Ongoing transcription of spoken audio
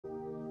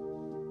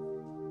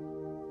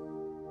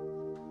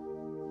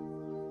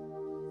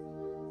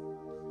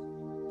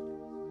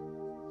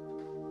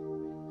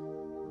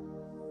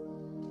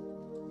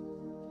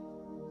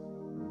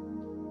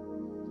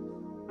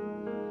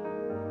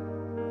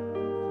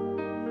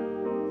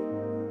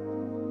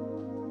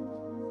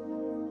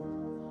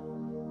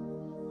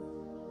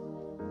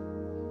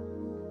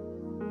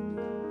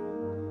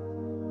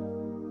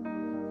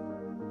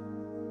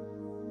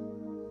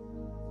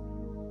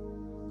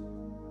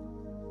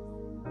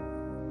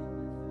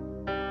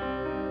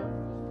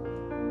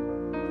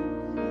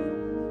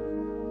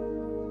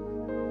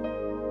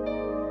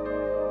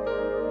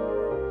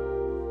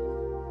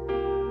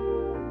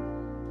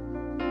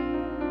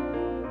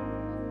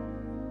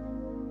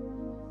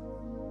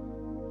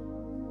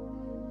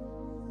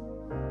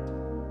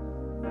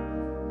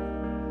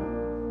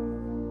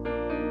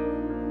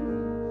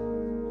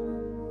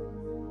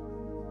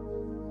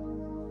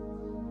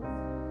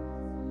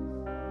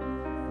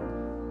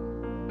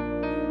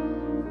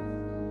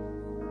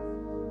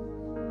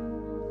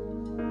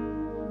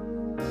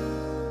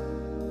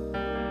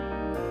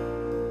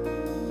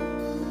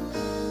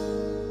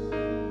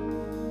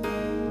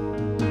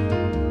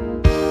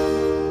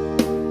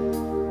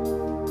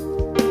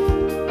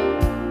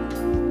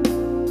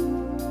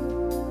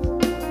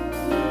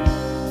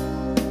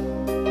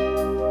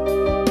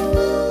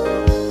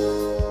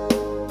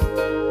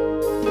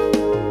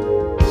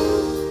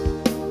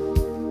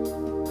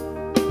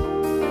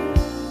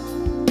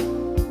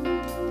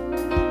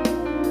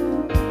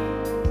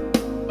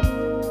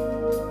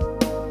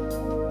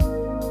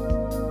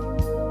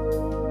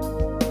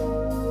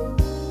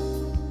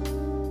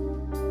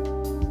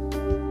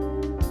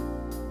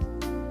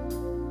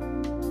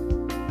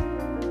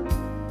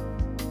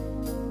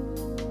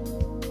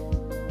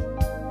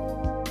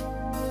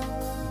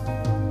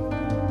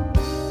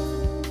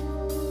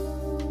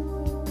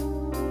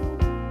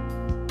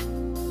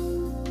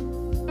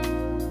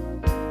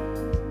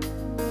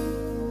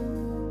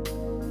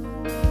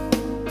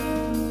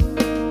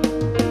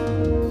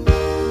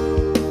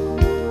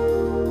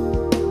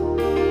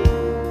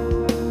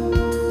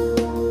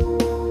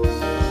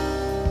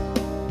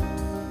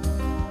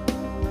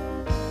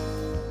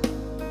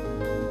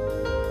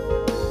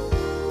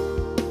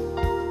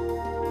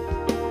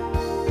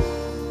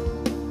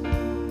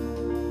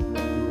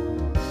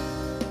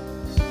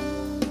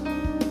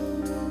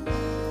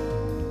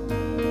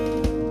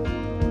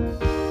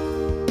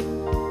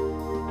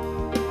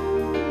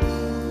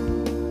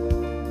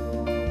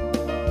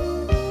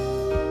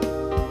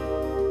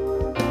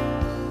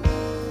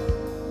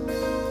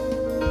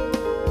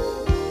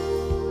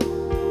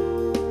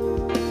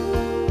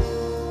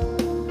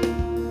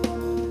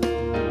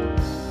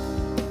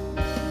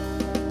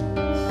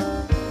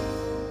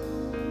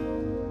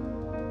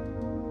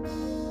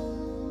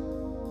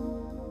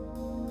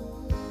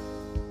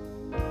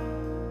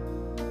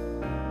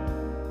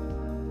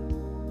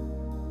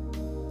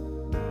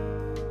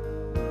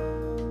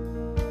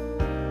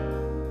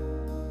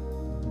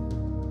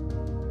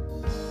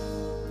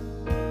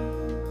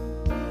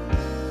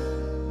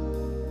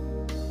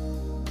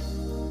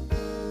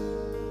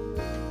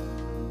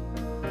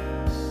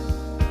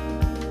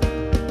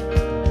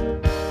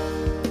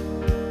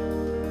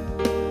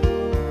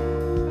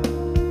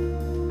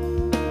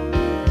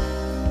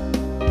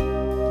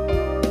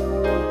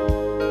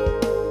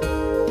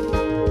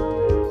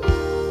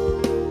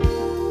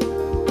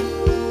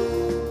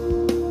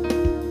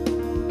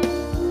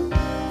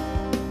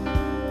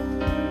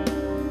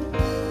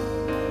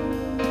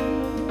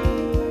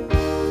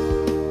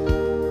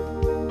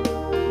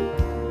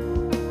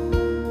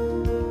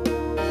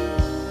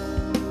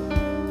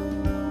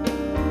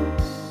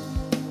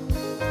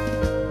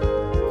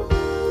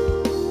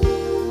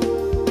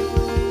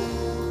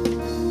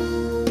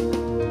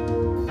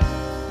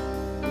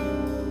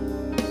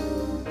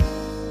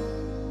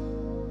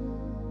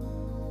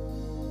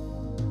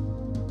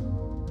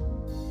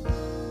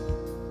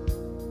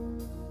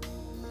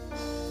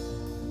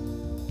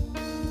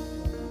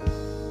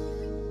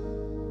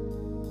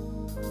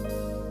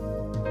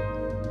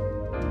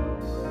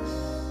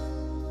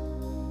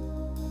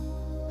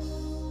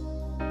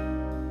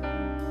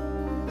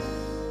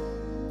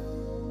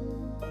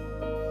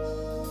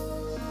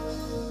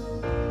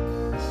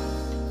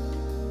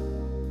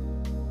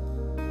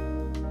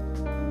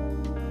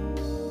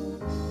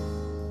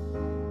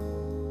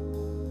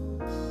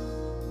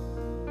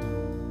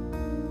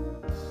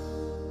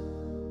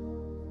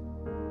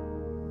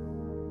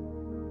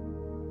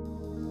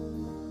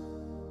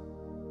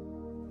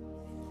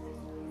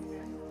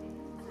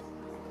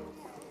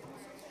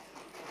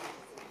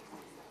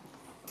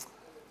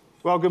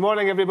Well, good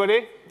morning,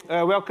 everybody.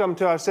 Welcome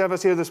to our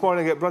service here this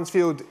morning at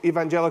Bruntsfield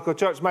Evangelical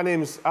Church. My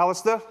name's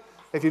Alistair.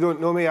 If you don't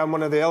know me, I'm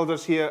one of the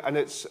elders here, and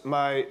it's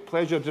my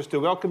pleasure just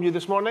to welcome you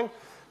this morning.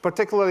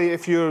 Particularly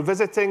if you're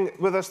visiting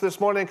with us this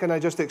morning, can I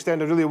just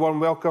extend a really warm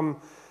welcome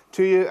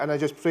to you, and I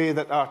just pray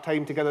that our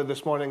time together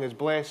this morning is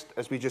blessed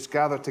as we just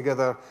gather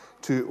together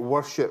to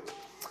worship.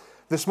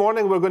 This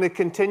morning we're going to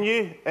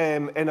continue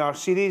in our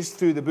series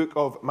through the book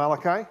of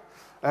Malachi.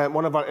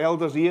 One of our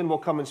elders, Ian, will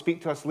come and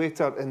speak to us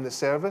later in the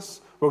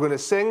service. We're going to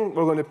sing,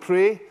 we're going to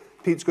pray.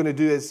 Pete's going to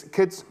do his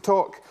kids'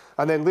 talk.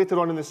 And then later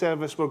on in the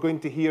service, we're going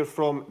to hear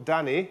from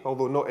Danny,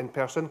 although not in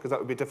person, because that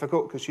would be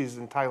difficult, because she's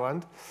in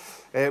Thailand.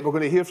 We're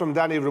going to hear from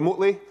Danny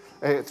remotely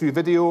through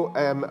video.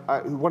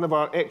 One of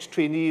our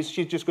ex-trainees,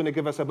 she's just going to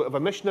give us a bit of a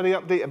missionary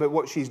update about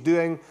what she's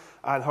doing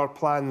and her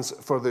plans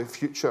for the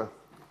future.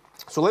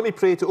 So let me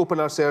pray to open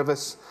our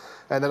service,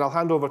 and then I'll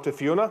hand over to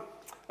Fiona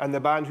and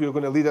the band who are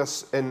going to lead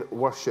us in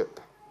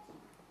worship.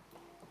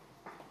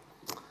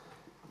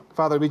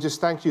 Father, we just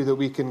thank you that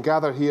we can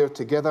gather here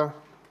together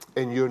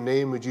in your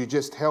name. Would you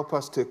just help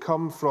us to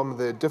come from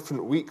the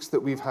different weeks that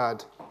we've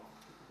had?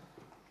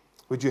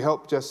 Would you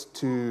help just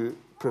to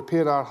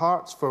prepare our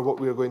hearts for what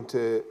we're going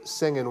to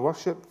sing in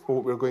worship, for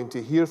what we're going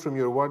to hear from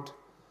your word,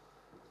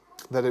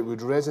 that it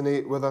would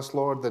resonate with us,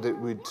 Lord, that it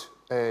would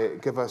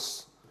give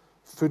us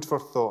food for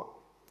thought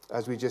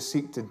as we just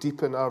seek to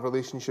deepen our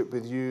relationship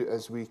with you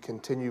as we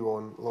continue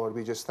on. Lord,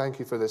 we just thank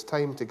you for this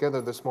time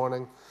together this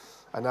morning,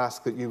 and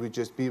ask that you would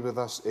just be with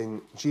us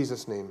in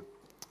Jesus' name.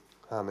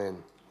 Amen.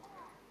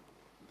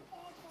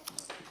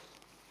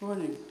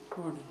 Morning.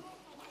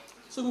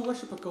 So we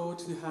worship a God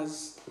who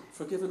has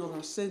forgiven all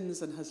our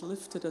sins and has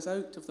lifted us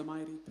out of the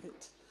miry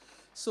pit.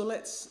 So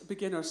let's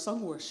begin our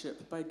sung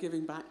worship by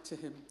giving back to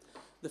him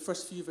the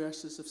first few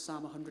verses of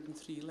Psalm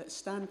 103. Let's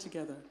stand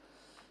together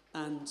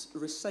and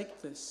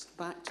recite this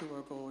back to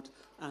our God,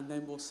 and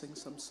then we'll sing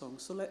some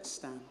songs. So let's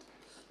stand.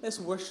 Let's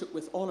worship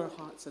with all our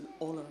hearts and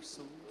all our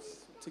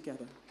souls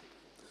together.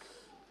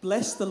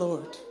 Bless the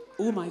Lord,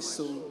 O my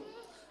soul,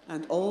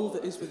 and all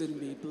that is within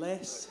me.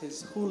 Bless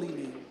his holy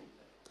name.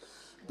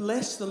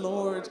 Bless the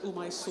Lord, O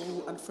my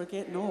soul, and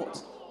forget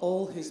not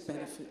all his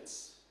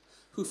benefits,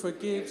 who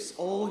forgives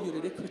all your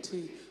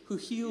iniquity, who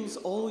heals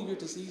all your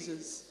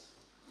diseases,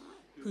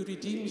 who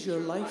redeems your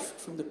life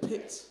from the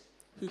pit,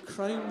 who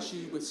crowns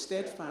you with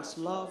steadfast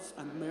love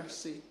and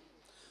mercy,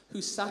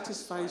 who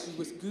satisfies you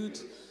with good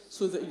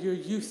so that your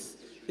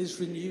youth is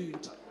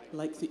renewed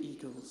like the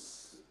eagles.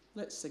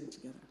 Let's sing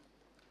together.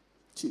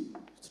 2,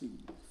 3,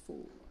 4.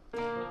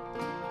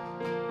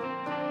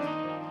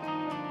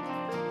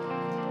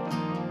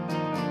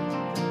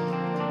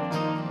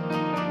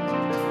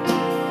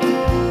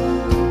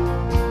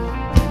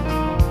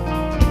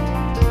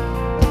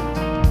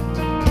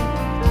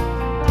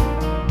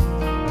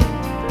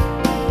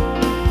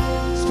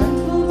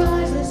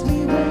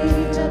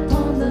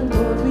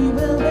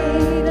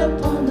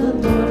 Upon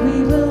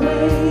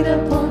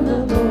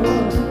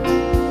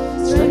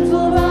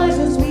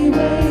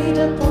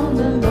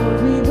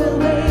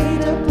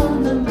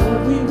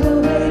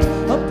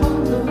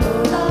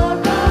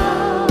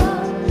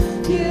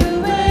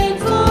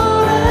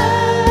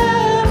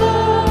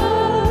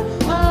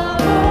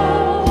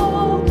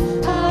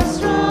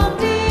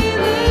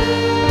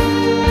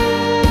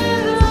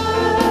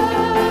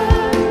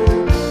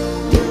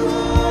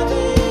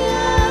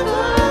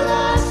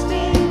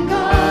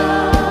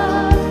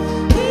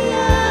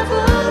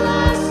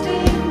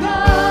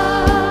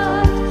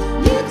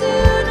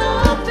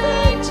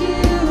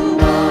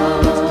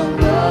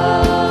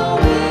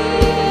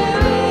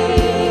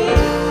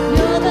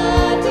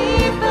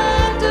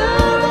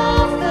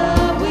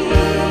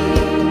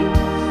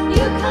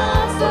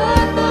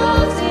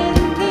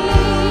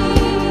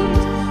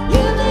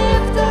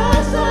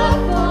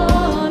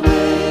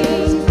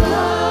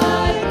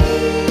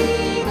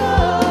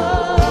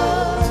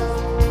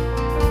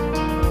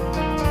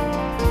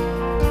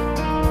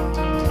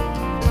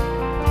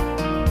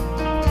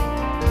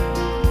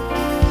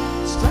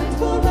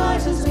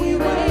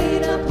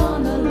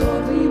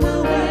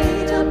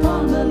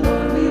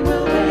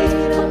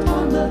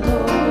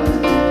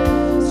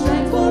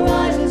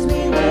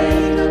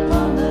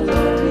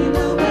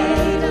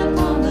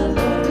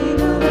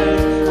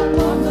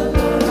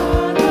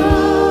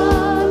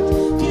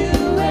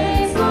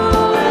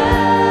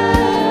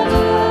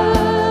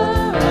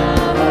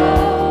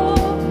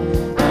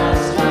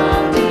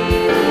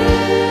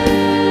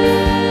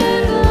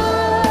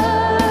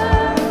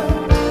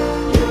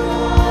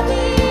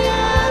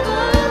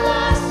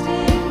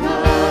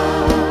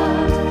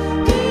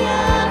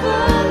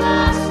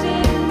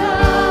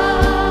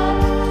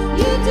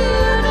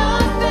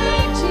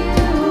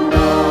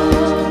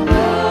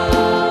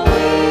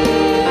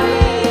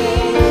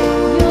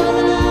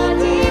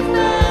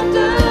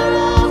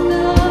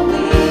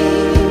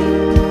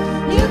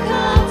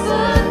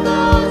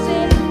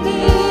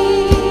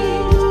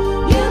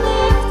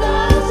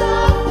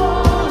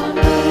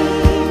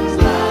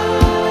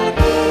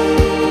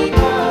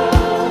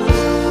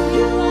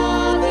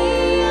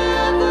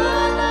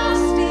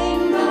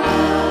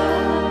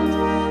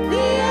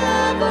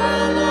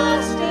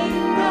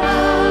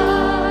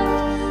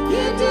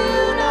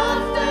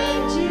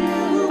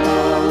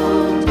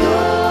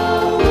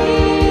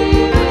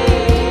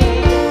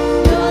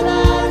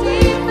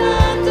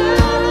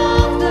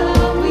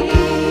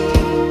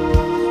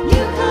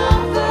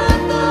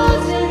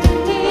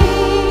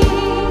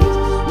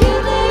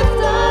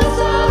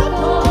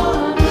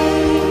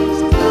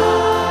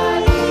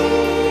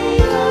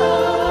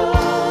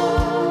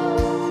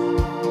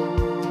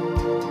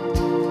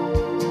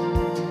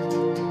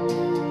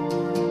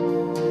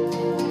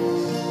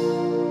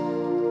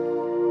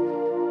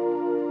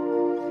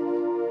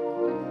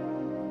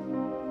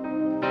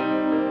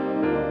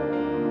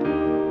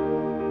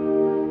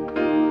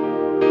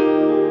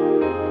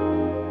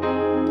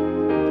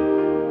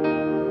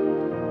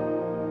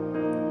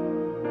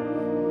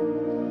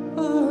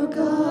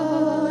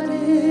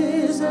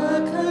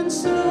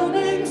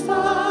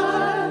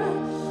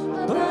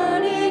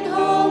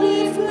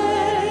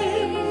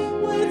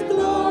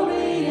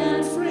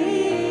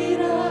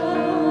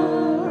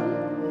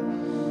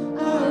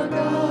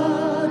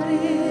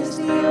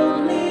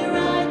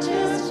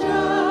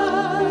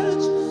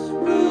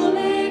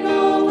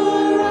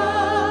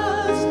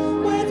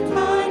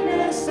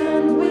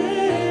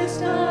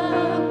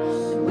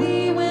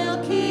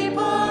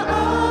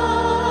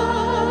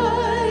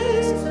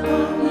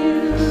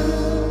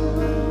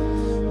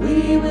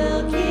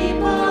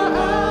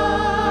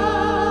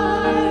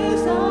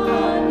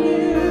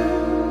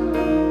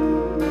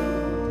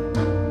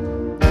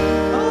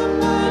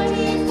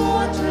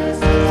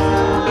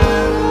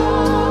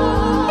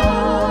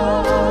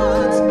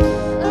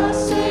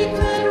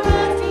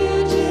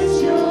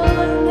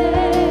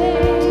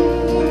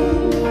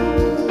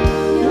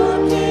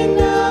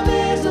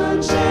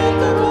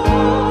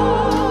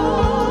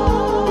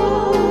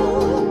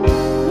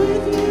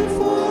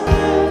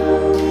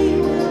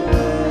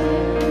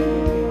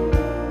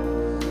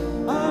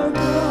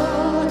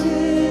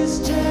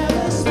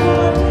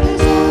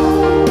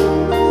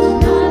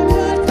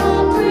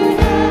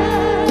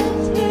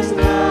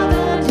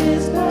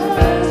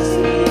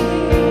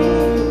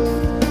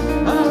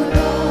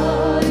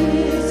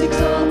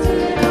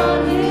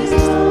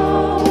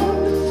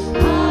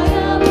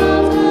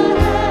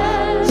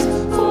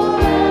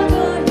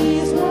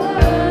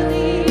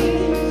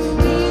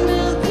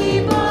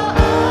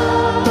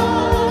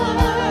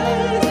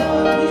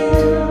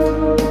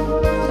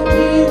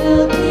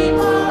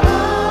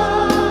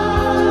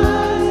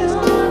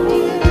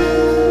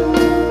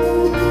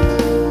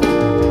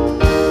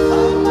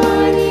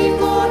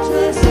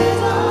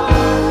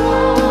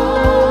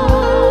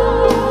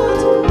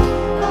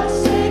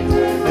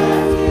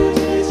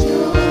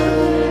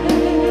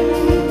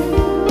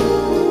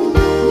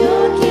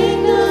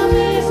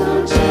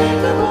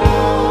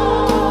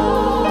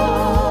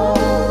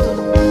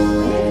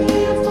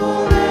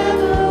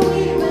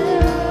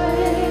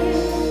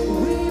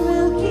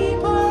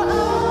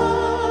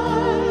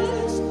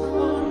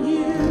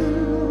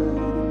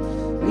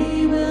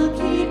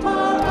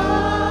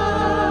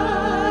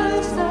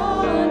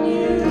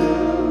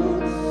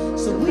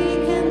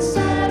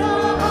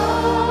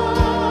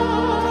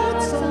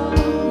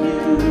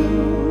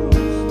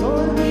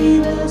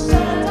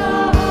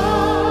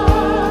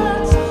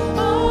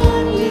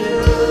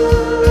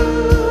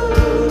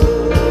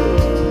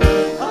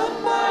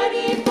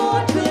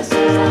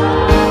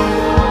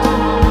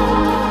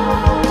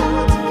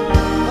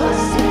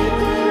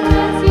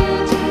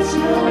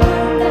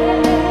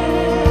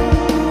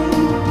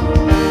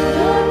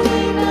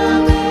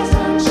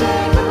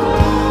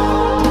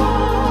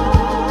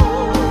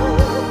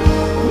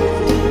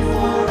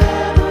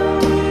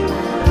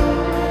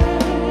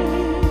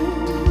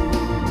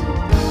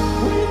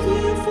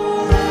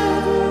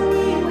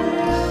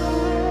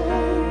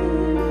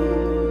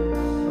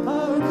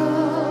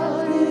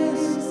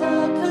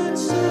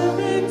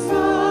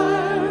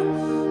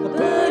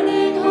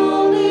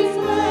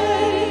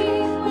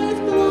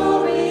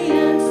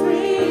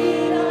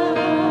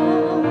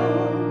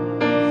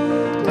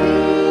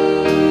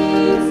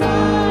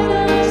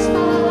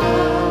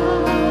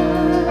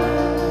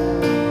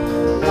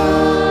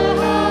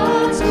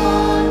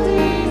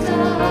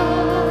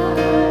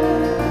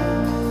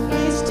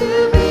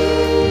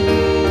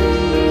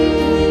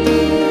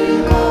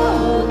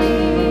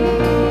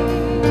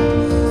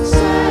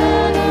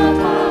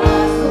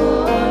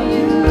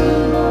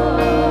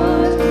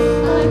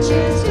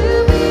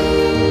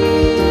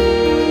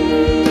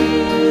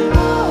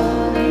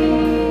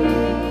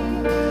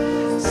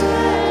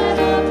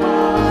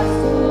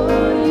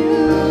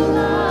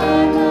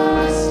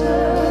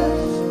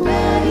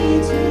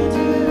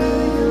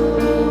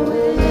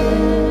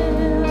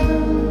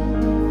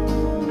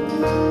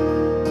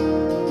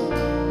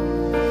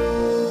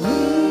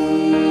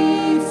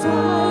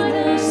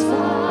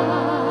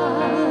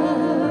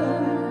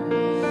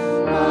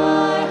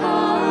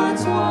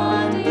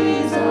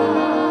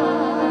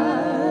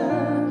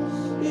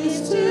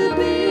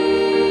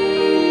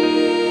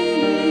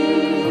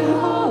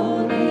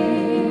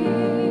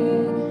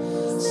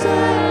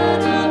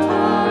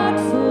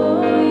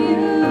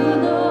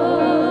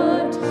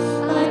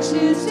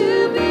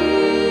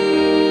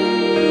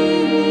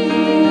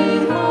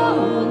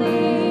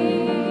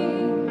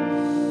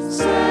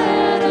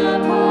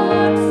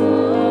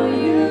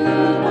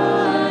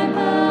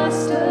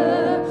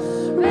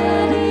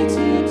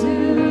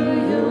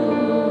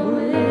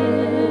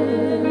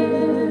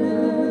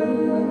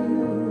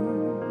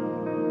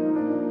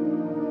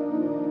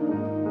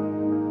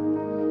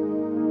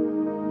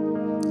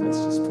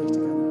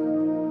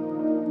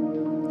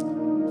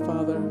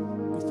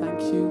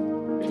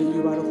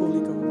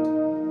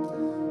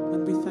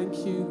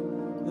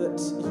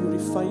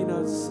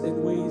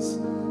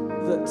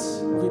that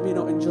we may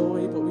not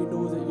enjoy, but we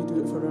know that you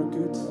do it for our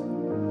good.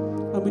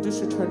 And we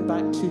just return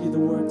back to you the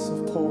words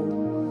of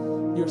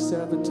Paul, your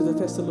servant to the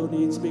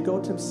Thessalonians. May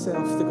God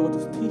himself, the God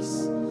of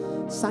peace,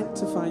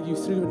 sanctify you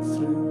through and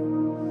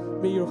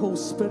through. May your whole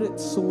spirit,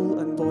 soul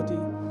and body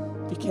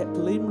be kept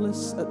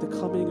blameless at the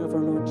coming of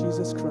our Lord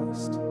Jesus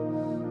Christ.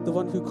 The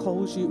one who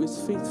calls you is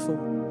faithful,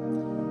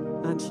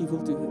 and he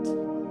will do it.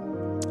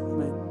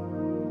 Amen.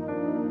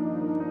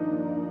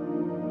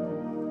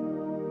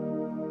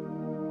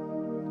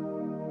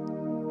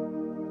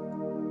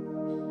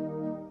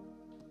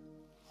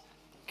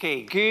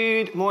 Okay,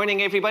 good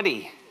morning,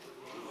 everybody.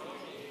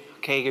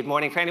 Okay, good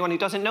morning. For anyone who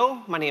doesn't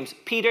know, my name's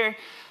Peter,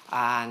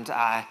 and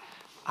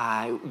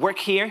I work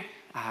here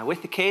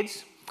with the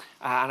kids,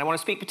 and I want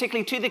to speak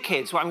particularly to the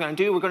kids. What I'm going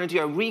to do, we're going to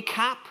do a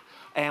recap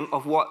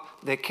of what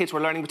the kids were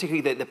learning,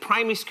 particularly the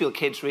primary school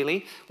kids,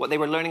 really, what they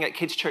were learning at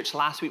Kids Church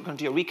last week. We're going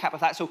to do a recap of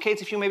that. So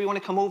kids, if you maybe want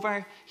to come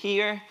over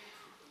here,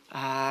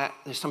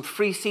 there's some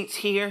free seats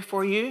here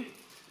for you.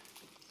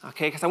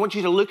 Okay, because I want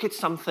you to look at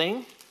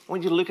something. I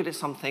want you to look at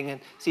something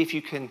and see if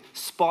you can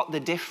spot the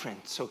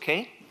difference,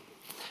 okay?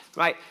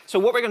 Right, so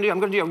what we're going to do, I'm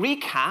going to do a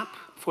recap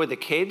for the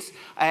kids.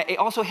 It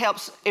also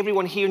helps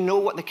everyone here know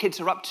what the kids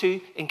are up to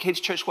in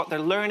Kids Church, what they're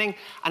learning.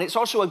 And it's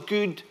also a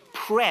good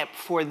prep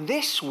for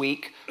this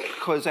week,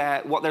 because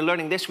what they're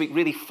learning this week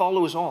really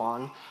follows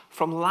on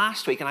from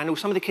last week. And I know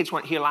some of the kids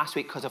weren't here last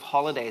week because of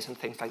holidays and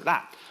things like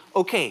that.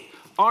 Okay,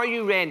 are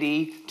you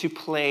ready to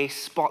play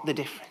Spot the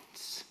Difference?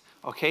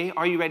 Okay,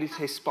 are you ready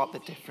to spot the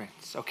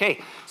difference? Okay,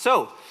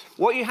 so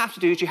what you have to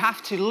do is you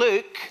have to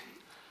look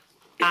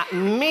at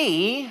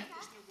me.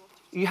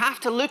 You have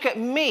to look at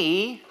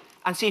me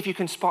and see if you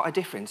can spot a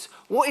difference.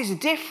 What is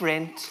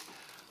different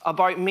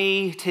about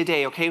me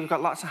today? Okay, we've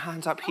got lots of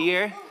hands up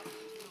here.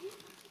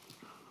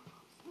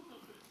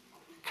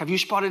 Have you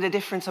spotted a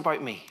difference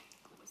about me?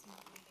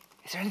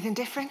 Is there anything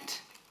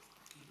different?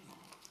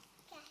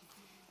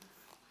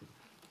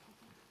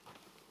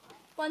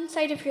 One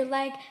side of your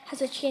leg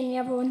has a chain, the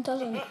other one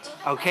doesn't.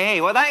 Okay,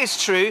 well that is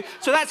true.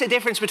 So that's a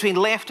difference between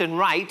left and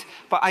right,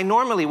 but I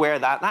normally wear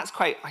that.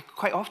 I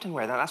quite often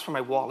wear that. That's for my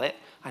wallet.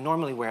 I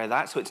normally wear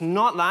that, so it's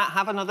not that.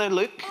 Have another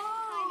look.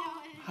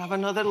 Have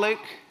another look.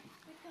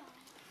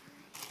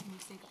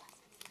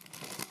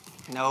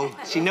 No,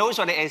 she knows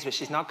what it is, but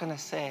she's not going to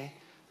say.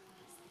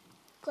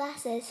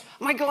 Glasses.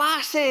 My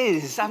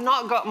glasses! I've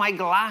not got my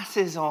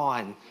glasses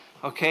on,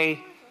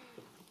 okay?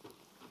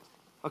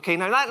 Okay,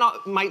 now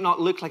that might not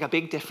look like a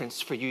big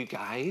difference for you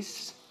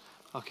guys,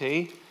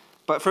 okay?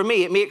 But for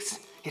me,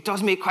 it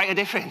does make quite a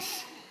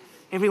difference.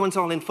 Everyone's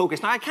all in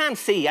focus. Now, I can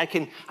see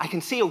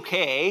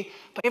okay,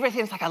 but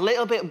everything's like a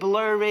little bit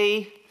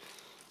blurry.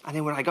 And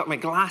then when I got my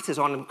glasses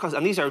on,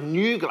 and these are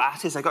new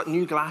glasses, I got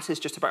new glasses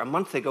just about a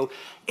month ago,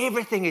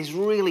 everything is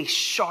really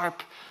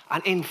sharp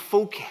and in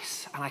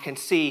focus, and I can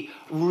see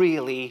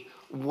really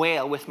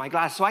well with my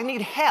glasses. So I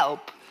need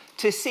help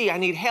to see. I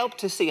need help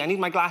to see. I need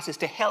my glasses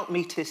to help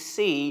me to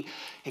see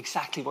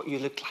exactly what you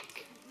look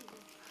like.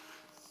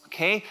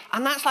 Okay?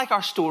 And that's like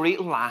our story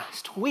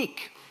last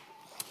week.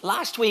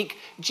 Last week,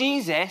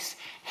 Jesus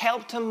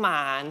helped a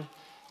man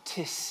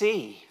to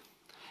see.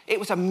 It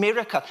was a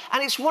miracle.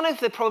 And it's one of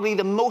probably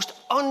the most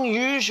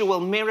unusual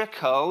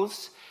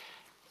miracles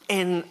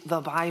in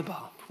the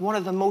Bible. One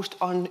of the most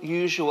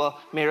unusual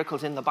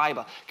miracles in the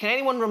Bible. Can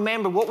anyone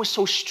remember what was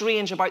so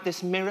strange about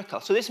this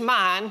miracle? So this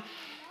man,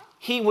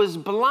 he was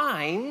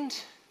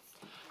blind,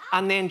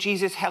 and then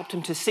Jesus helped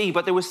him to see.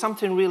 But there was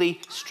something really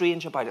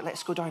strange about it.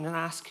 Let's go down and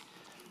ask.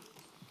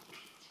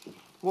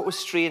 What was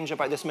strange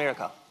about this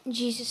miracle?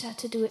 Jesus had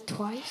to do it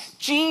twice.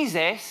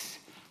 Jesus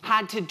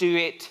had to do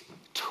it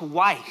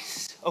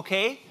twice,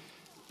 okay?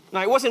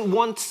 Now, it wasn't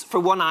once for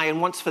one eye and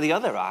once for the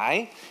other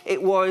eye.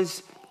 It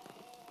was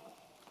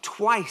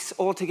twice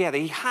altogether.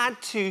 He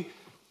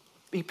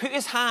put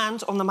his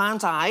hands on the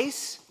man's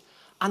eyes,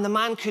 and the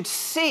man could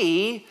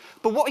see,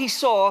 but what he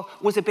saw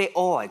was a bit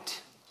odd.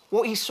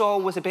 What he saw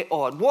was a bit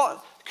odd.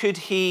 What could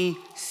he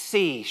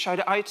see? Shout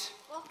it out.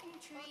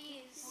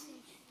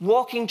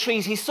 Walking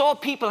trees. He saw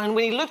people, and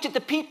when he looked at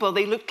the people,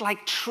 they looked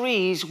like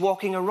trees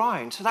walking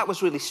around. So that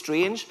was really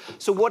strange.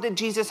 So what did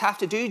Jesus have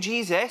to do?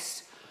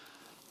 Jesus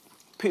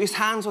put his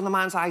hands on the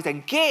man's eyes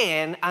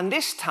again, and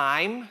this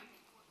time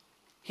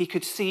he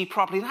could see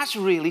properly. That's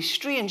really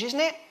strange, isn't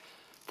it?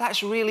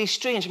 That's really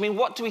strange. I mean,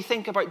 what do we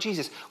think about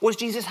Jesus? Was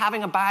Jesus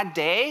having a bad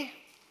day?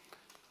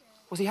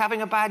 Was he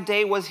having a bad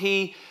day?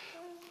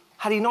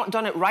 Had he not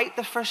done it right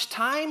the first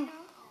time?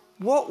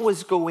 What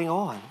was going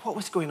on? What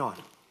was going on?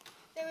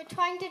 They were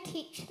trying to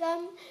teach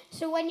them,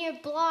 so when you're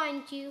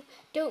blind, you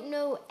don't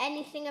know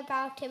anything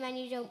about him and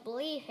you don't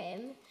believe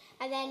him.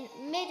 And then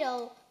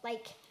middle,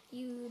 like,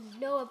 you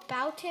know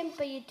about him,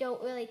 but you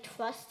don't really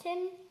trust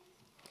him.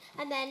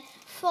 And then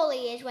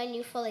fully is when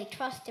you fully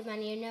trust him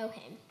and you know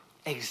him.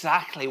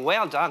 Exactly.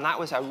 Well done. That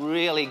was a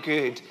really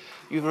good,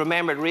 you've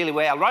remembered really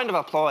well. Round of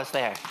applause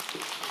there.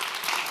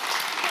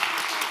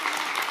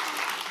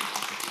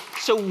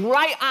 So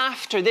right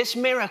after this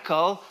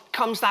miracle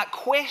comes that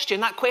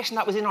question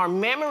that was in our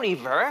memory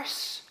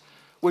verse,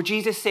 where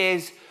Jesus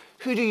says,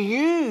 who do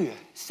you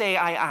say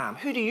I am?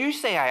 Who do you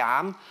say I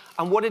am?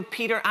 And what did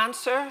Peter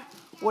answer?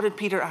 What did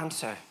Peter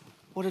answer?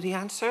 What did he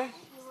answer?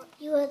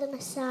 You are the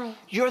Messiah.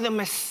 You're the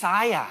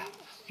Messiah.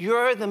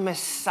 You're the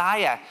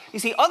Messiah. You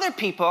see, other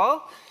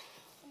people,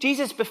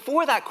 Jesus,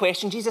 before that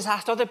question, Jesus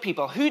asked other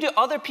people, who do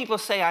other people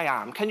say I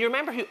am? Can you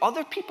remember who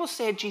other people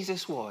said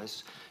Jesus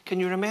was? Can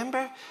you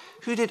remember?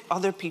 Who did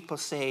other people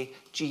say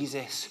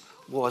Jesus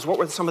was? What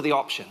were some of the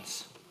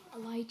options?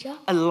 Elijah.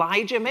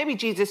 Elijah. Maybe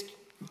Jesus,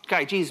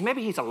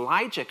 maybe he's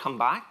Elijah come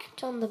back.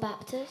 John the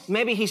Baptist.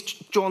 Maybe he's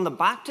John the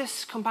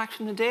Baptist come back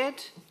from the dead.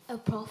 A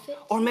prophet.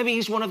 Or maybe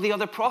he's one of the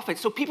other prophets.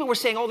 So people were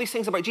saying all these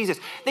things about Jesus.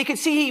 They could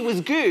see he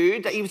was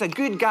good, that he was a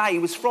good guy, he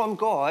was from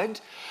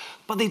God,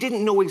 but they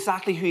didn't know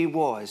exactly who he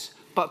was.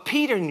 But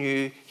Peter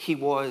knew he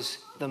was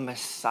the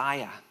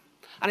Messiah.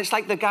 And it's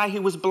like the guy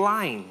who was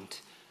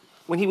blind.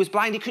 When he was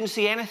blind, he couldn't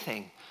see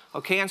anything.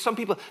 Okay, and some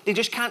people, they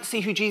just can't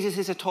see who Jesus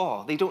is at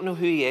all. They don't know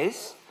who he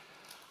is.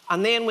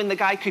 And then when the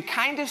guy could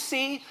kind of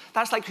see,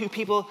 that's like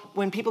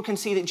when people can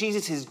see that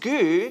Jesus is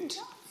good,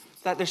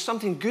 that there's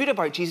something good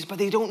about Jesus, but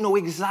they don't know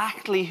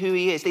exactly who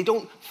he is. They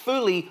don't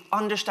fully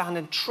understand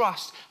and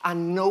trust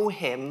and know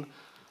him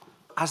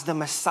as the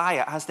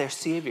Messiah, as their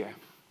Savior.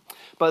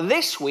 But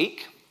this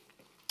week,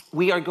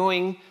 we are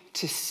going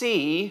to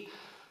see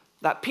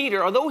that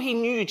Peter, although he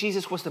knew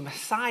Jesus was the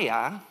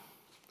Messiah,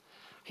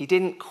 he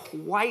didn't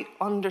quite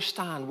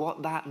understand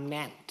what that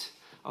meant.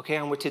 Okay,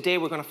 and today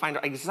we're going to find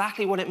out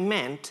exactly what it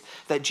meant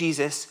that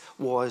Jesus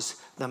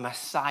was the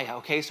Messiah.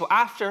 Okay, so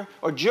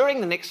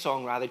during the next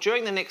song,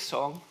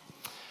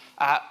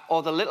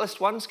 all the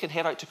littlest ones can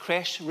head out to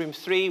creche room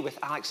 3 with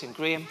Alex and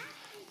Graham.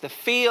 The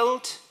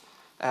field,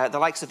 the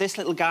likes of this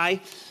little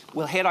guy,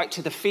 will head out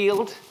to the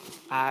field,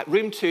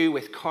 room 2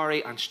 with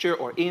Corey and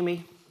Stuart or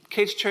Amy.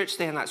 Kids church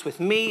then, that's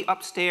with me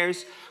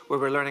upstairs, where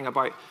we're learning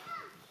about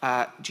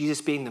Jesus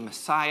being the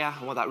Messiah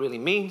and what that really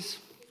means.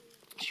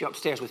 So you're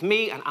upstairs with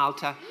me and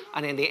Alta.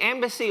 And in the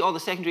embassy, all the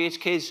secondary age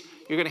kids,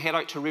 you're going to head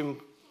out to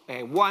room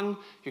 1.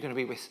 You're going to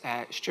be with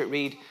Stuart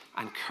Reed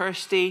and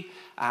Kirsty.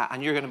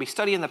 And you're going to be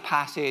studying the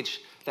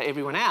passage that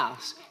everyone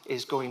else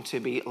is going to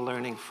be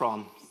learning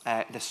from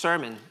the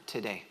sermon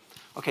today.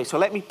 Okay, so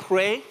let me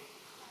pray.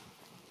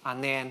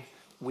 And then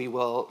we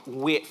will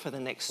wait for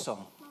the next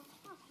song.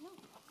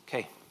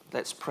 Okay,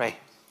 let's pray.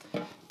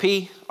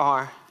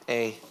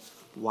 P-R-A-Y.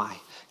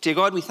 Dear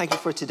God, we thank you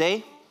for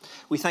today.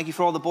 We thank you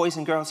for all the boys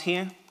and girls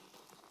here.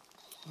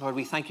 Lord,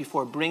 we thank you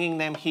for bringing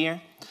them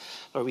here.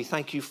 Lord, we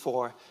thank you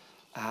for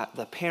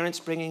the parents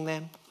bringing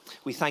them.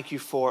 We thank you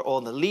for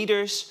all the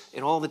leaders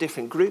in all the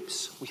different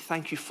groups. We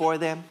thank you for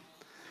them.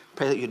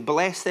 Pray that you'd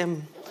bless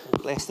them,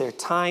 bless their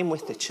time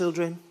with the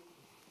children.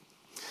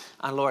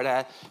 And Lord,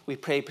 we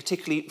pray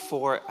particularly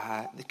for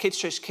the Kids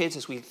Church kids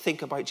as we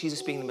think about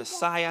Jesus being the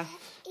Messiah.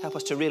 Help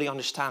us to really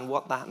understand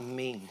what that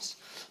means.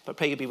 But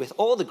pray you'd be with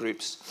all the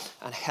groups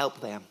and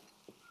help them.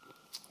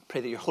 Pray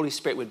that your Holy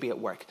Spirit would be at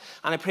work.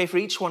 And I pray for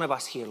each one of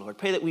us here, Lord.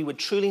 Pray that we would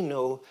truly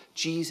know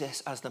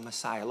Jesus as the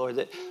Messiah, Lord,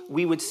 that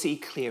we would see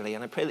clearly.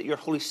 And I pray that your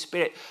Holy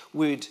Spirit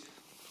would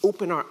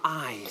open our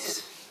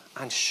eyes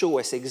and show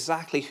us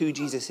exactly who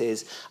Jesus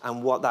is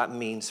and what that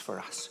means for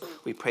us.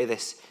 We pray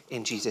this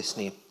in Jesus'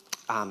 name.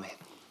 Amen.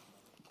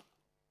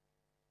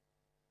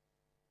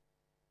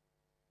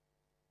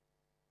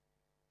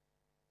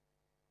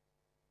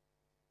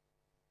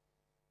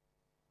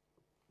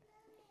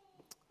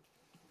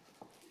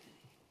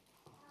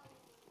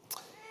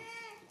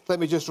 Let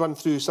me just run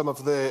through some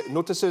of the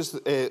notices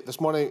this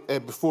morning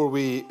before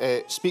we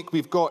speak.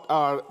 We've got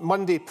our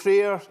Monday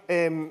prayer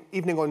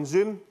evening on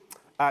Zoom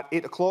at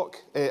 8 o'clock,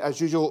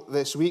 as usual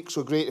this week,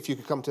 so great if you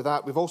could come to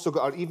that. We've also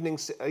got our evening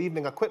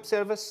equip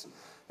service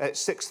at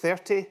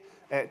 6:30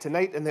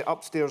 tonight in the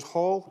upstairs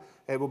hall.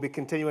 We'll be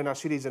continuing our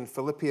series in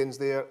Philippians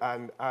there,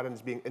 and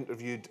Aaron's being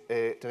interviewed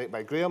tonight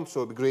by Graham,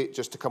 so it'd be great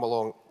just to come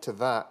along to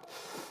that.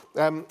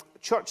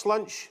 Church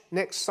lunch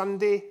next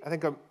Sunday. I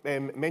think I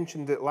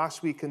mentioned it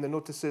last week in the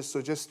notices,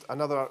 so just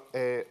another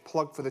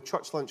plug for the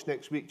church lunch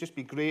next week. Just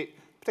be great,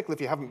 particularly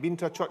if you haven't been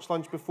to a church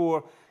lunch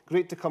before.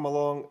 Great to come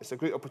along. It's a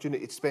great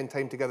opportunity to spend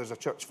time together as a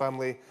church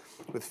family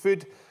with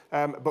food.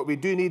 But we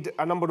do need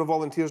a number of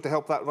volunteers to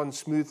help that run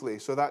smoothly.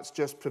 So that's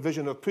just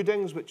provision of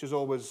puddings, which is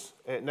always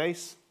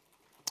nice,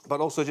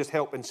 but also just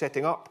help in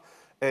setting up,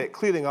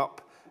 clearing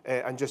up,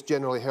 and just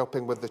generally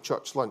helping with the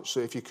church lunch.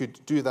 So if you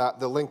could do that,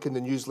 the link in the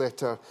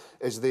newsletter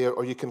is there,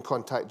 or you can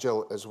contact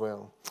Jill as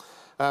well.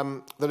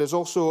 There is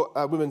also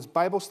a women's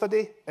Bible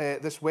study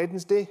this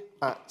Wednesday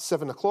at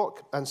 7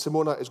 o'clock, and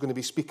Simona is going to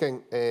be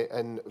speaking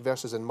in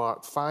verses in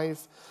Mark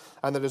 5.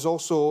 And there is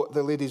also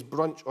the ladies'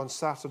 brunch on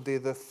Saturday,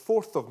 the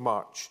 4th of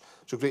March.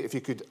 So great if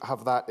you could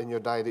have that in your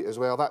diary as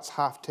well. That's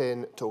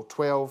 10:30 till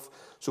 12.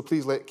 So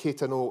please let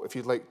Kate know if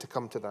you'd like to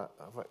come to that.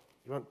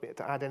 You want me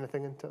to add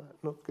anything into that?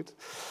 No? Good.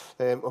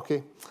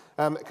 Okay.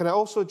 Can I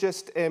also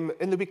just, in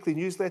the weekly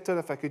newsletter,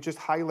 if I could just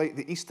highlight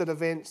the Easter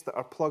events that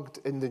are plugged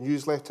in the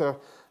newsletter.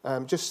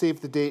 Just save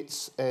the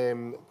dates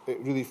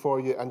really for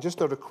you. And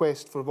just a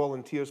request for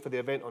volunteers for the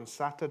event on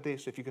Saturday.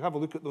 So if you could have a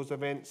look at those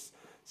events,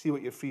 see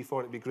what you're free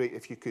for. It'd be great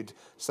if you could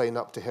sign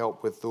up to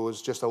help with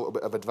those. Just a little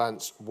bit of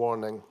advance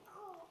warning.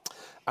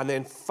 And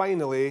then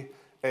finally,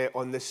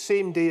 on the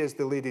same day as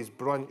the ladies'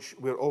 brunch,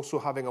 we're also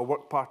having a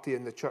work party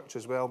in the church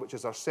as well, which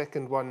is our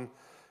second one.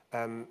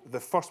 The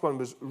first one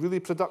was really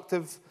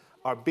productive.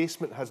 Our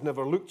basement has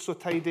never looked so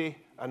tidy.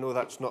 I know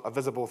that's not a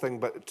visible thing,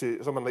 but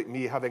to someone like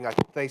me, having a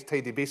nice,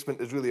 tidy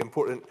basement is really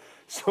important.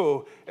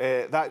 So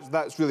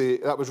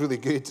that was really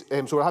good.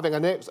 So we're having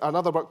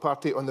another work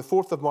party on the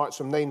 4th of March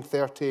from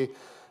 9:30.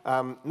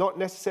 Not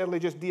necessarily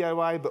just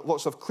DIY, but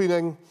lots of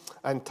cleaning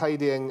and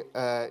tidying,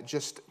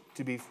 just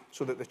to be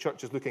so that the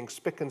church is looking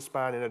spick and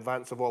span in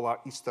advance of all our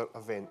Easter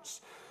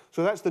events.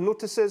 So that's the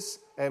notices.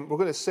 We're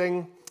going to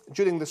sing.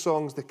 During the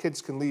songs, the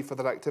kids can leave for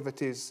their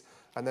activities,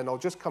 and then I'll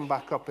just come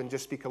back up and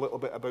just speak a little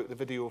bit about the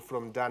video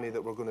from Danny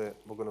that we're going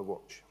to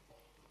watch.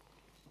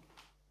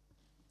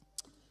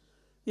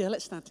 Yeah,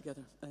 let's stand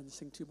together and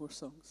sing 2 more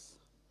songs.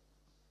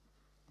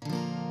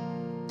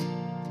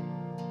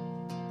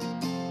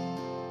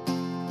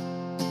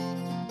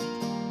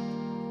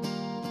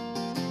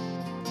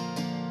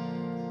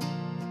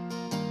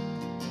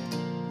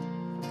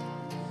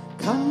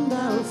 Come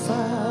thou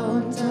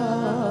fount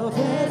of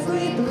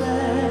every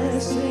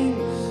blessing,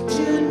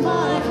 tune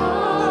my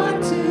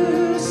heart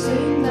to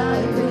sing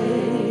thy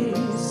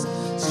praise.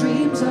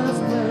 Streams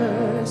of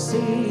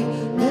mercy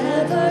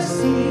never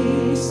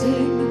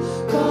ceasing,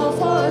 call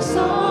for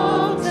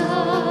songs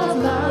of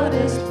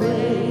loudest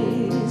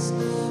praise.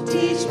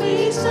 Teach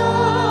me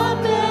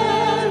some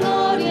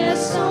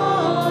melodious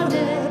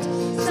sonnet,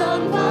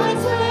 sung by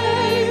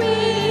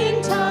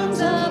flaming tongues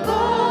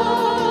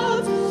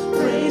above.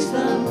 Praise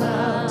the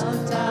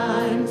mount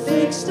I'm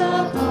fixed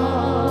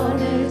upon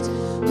it,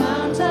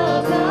 mount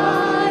of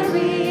thy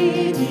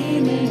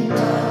redeeming love.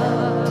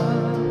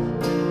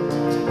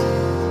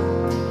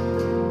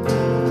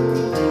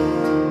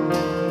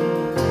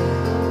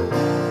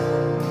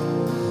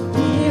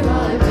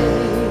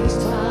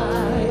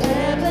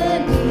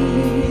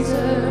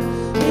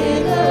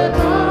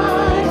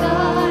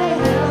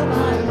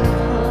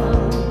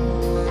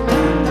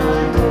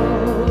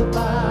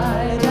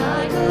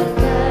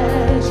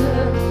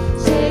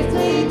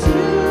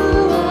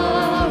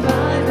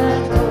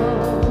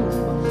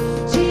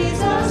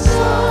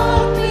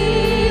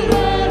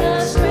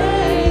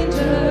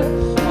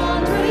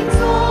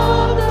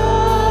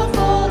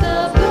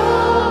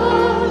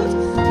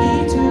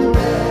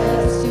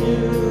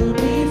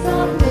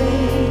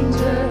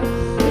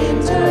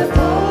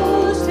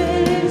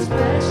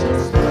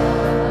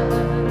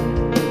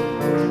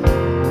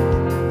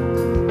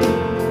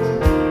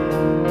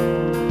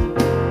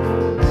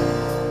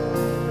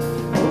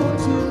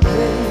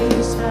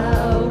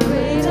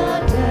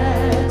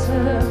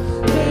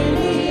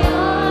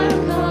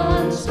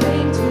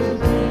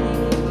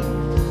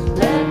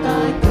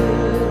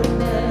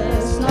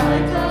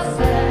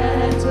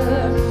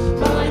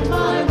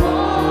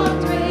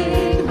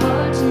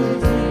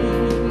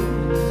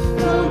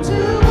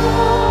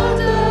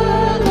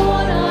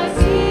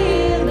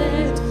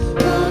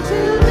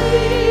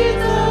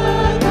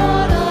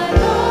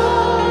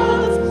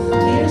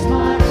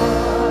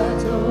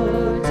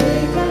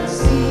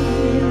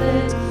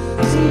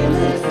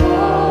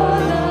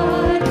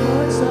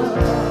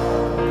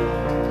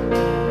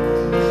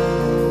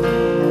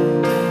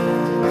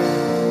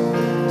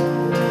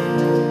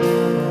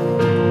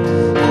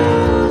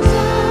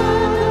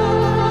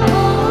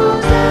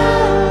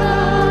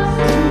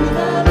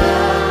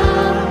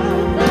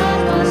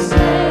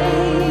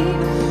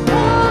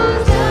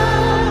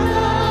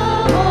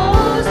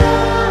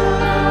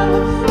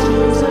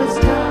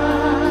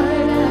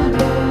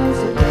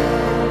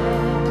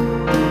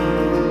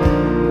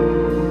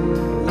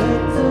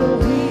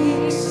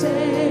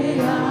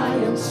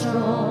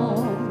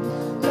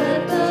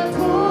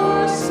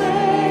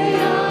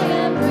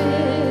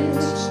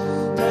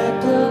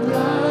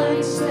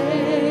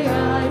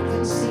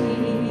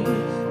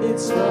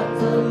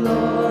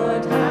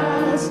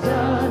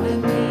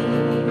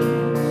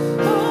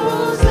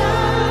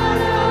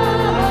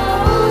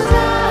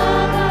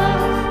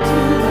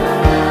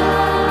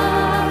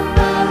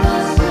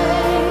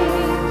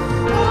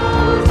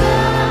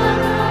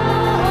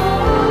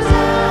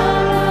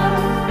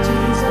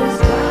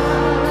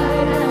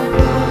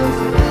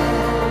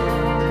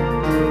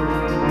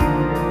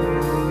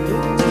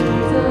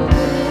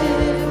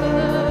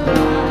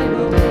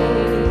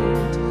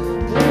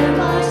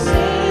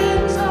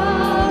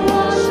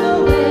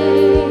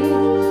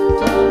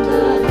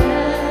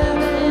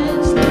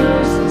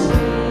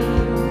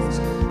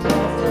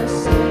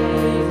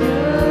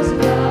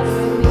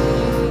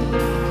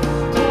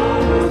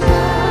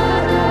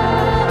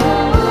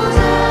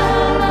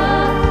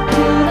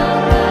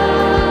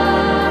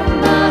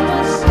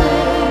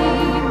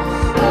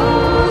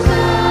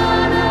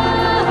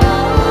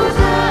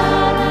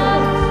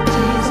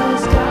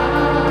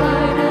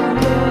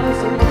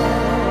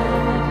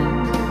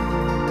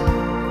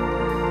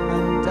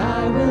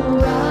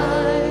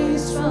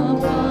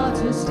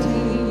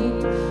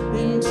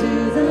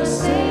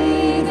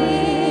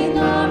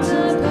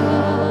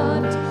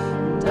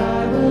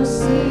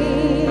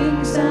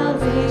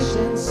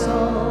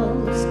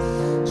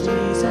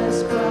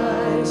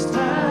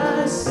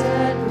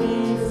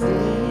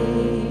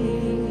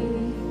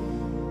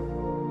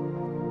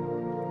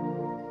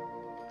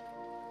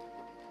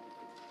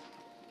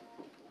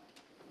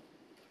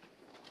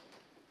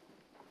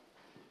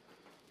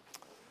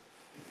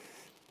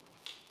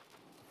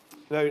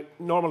 Now,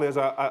 normally as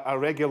a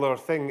regular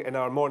thing in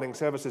our morning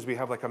services, we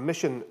have like a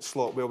mission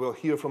slot where we'll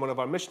hear from one of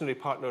our missionary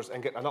partners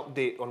and get an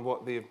update on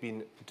what they've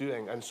been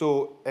doing. And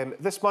so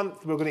this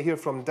month, we're going to hear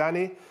from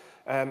Danny.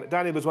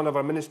 Danny was one of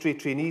our ministry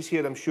trainees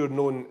here, I'm sure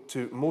known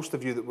to most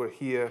of you that were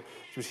here.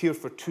 She was here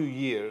for 2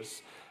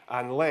 years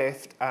and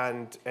left,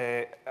 and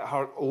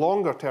her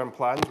longer-term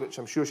plans, which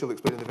I'm sure she'll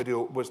explain in the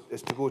video,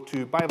 is to go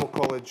to Bible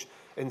college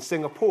in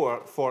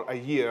Singapore for a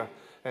year.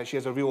 She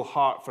has a real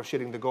heart for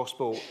sharing the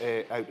gospel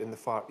out in the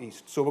Far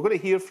East. So we're going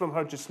to hear from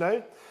her just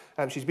now.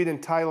 She's been in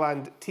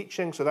Thailand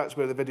teaching, so that's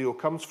where the video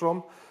comes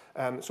from.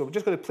 So we're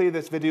just going to play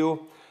this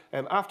video.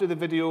 After the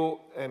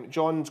video,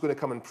 John's going to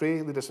come and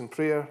pray, lead us in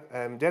prayer.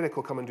 Derek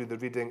will come and do the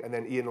reading, and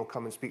then Ian will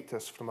come and speak to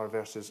us from our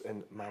verses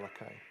in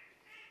Malachi.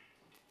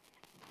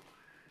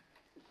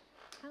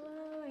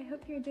 Hello, I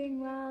hope you're doing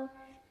well.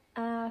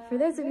 For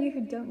those of you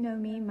who don't know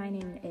me, my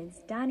name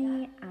is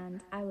Danny,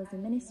 and I was a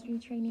ministry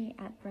trainee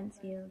at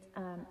Bruntsfield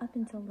up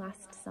until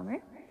last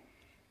summer.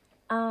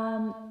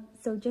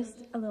 So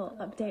just a little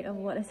update of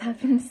what has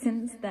happened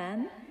since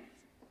then.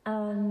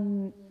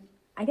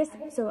 I guess,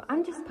 so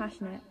I'm just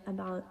passionate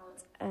about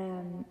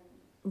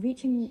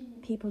reaching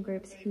people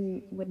groups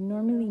who would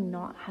normally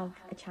not have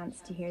a chance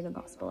to hear the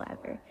gospel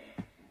ever.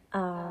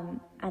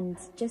 And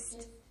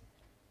just,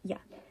 yeah,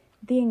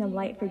 being a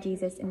light for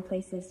Jesus in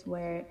places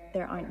where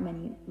there aren't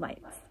many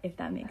lights, if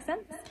that makes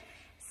sense.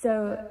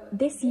 So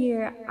this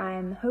year,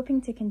 I'm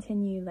hoping to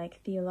continue like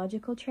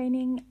theological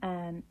training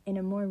in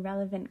a more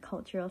relevant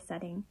cultural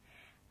setting.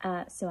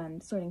 So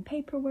I'm sorting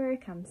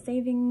paperwork, I'm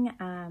saving,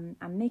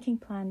 I'm making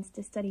plans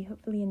to study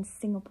hopefully in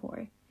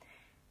Singapore.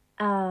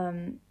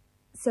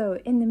 So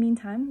in the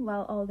meantime,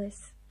 while all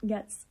this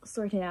gets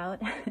sorted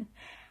out,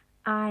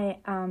 I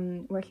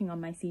am working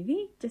on my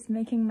CV, just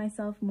making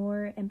myself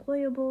more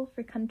employable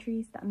for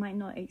countries that might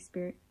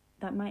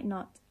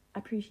not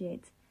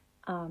appreciate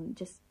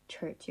just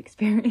church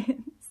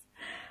experience.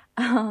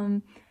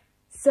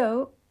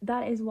 So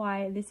that is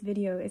why this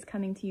video is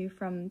coming to you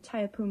from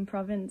Chaiyaphum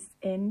province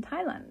in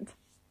Thailand.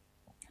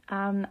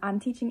 I'm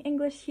teaching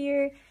English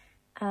here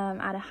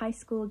at a high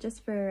school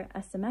just for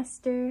a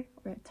semester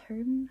or a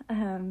term.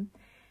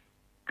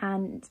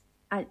 And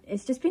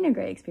it's just been a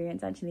great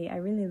experience, actually. I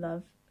really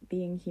love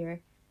being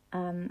here.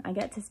 I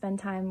get to spend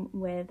time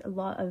with a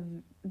lot of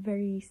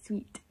very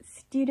sweet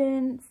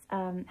students,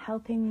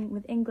 helping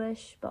with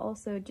English, but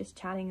also just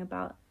chatting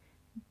about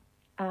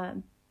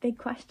big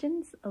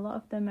questions. A lot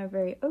of them are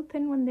very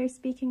open when they're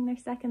speaking their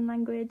second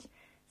language.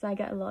 So I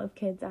get a lot of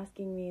kids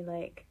asking me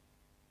like,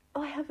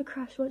 oh, I have a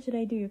crush, what should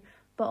I do?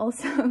 But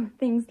also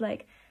things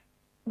like,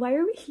 why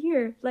are we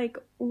here? Like,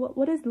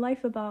 what is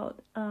life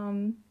about?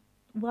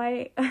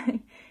 Why,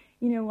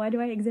 why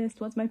do I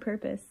exist? What's my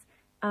purpose?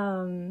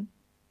 And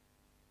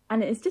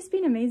it's just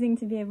been amazing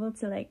to be able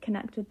to like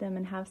connect with them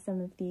and have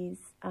some of these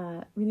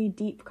really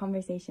deep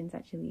conversations,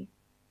 actually.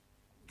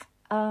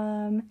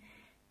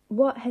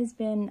 What has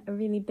been a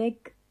really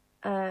big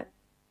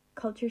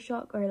culture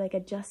shock or like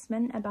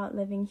adjustment about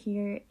living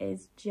here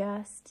is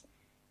just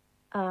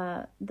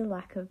the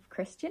lack of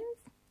Christians.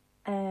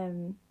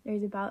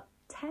 There's about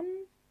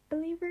 10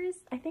 believers,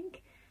 I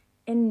think,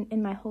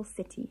 in my whole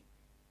city.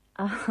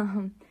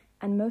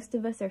 And most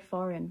of us are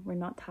foreign, we're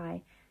not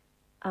Thai.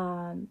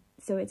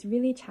 So it's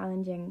really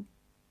challenging.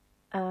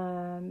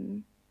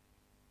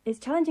 It's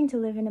challenging to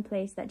live in a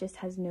place that just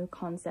has no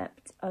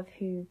concept of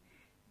who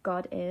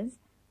God is,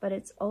 but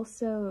it's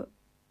also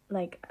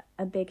like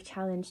a big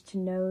challenge to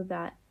know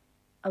that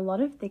a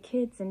lot of the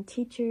kids and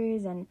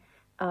teachers and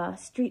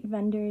street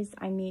vendors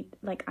I meet,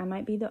 like I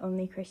might be the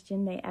only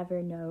Christian they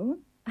ever know.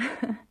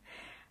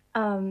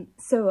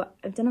 So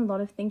I've done a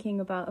lot of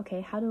thinking about,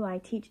 okay, how do I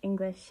teach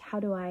English?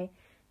 How do I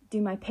do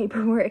my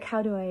paperwork?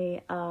 How do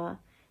I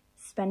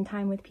spend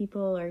time with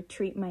people or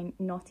treat my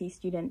naughty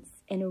students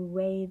in a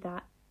way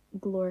that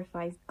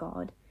glorifies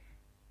God?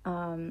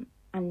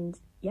 And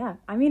yeah,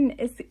 I mean,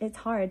 it's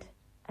hard,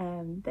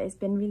 but it's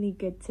been really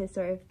good to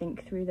sort of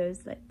think through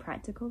those like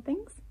practical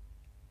things.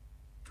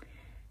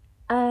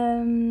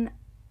 And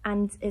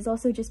it's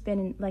also just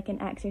been like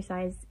an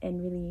exercise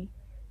in really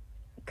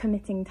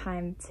committing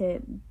time to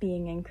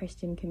being in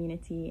Christian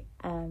community,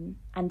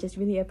 and just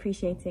really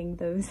appreciating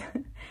those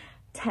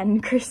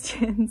 10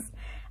 Christians,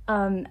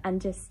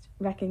 and just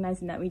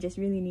recognizing that we just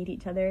really need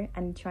each other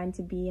and trying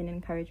to be an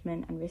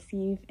encouragement and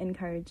receive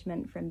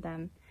encouragement from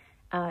them.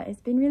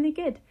 It's been really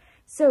good.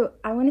 So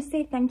I want to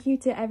say thank you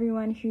to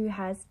everyone who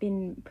has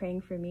been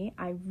praying for me.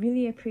 I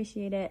really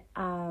appreciate it.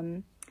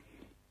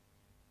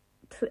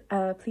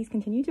 Please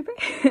continue to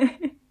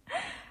pray.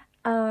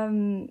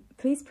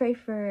 Please pray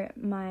for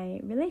my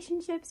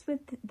relationships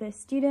with the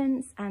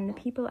students and the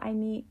people I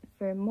meet,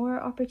 for more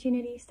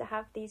opportunities to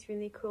have these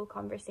really cool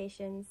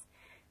conversations,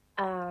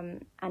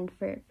 and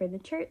for the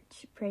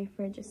church. Pray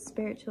for just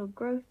spiritual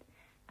growth,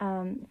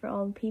 for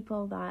all the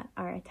people that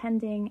are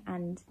attending,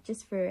 and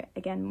just for,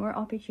 again, more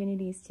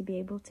opportunities to be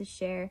able to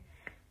share.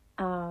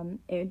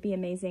 It would be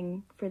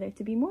amazing for there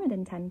to be more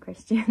than 10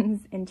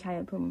 Christians in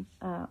Chaiyaphum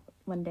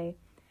one day.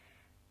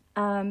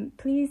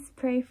 Please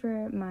pray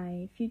for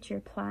my future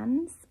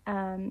plans.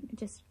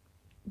 Just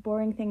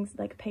boring things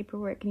like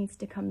paperwork needs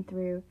to come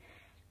through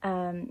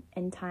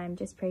in time.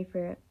 Just pray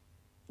for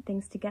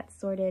things to get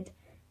sorted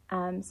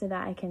so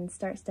that I can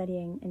start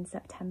studying in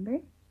September.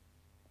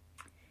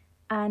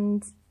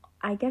 And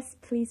I guess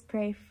please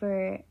pray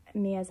for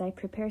me as I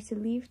prepare to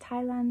leave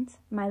Thailand.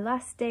 My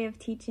last day of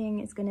teaching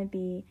is going to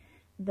be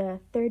the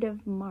 3rd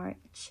of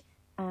March,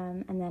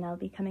 and then I'll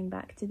be coming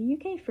back to the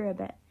UK for a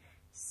bit.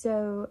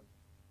 So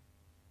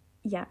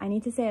yeah, I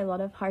need to say a lot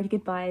of hard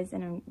goodbyes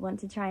and I want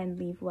to try and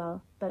leave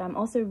well, but I'm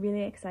also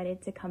really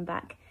excited to come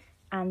back,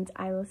 and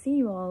I will see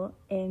you all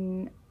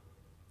in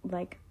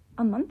like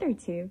a month or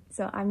two.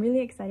 So I'm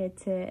really excited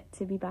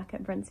to be back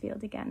at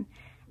Bruntsfield again.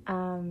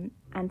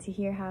 And to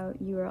hear how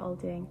you are all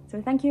doing.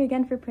 So thank you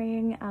again for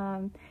praying.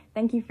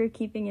 Thank you for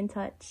keeping in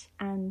touch,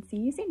 and see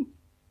you soon.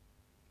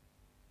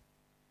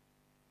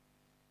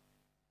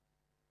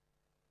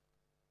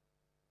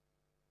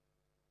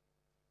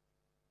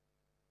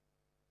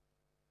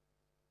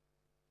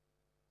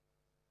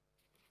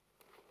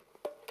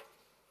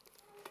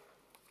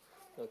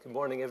 Well, good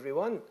morning,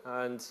 everyone.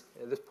 And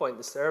at this point in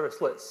the service,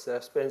 let's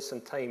spend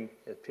some time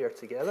in prayer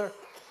together.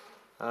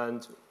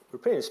 And we're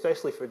praying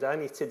especially for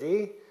Danny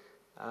today.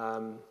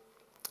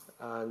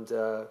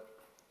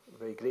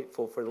 Very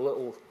grateful for the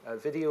little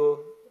video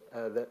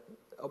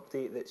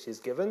update that she's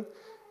given. And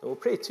we'll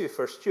pray too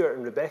for Stuart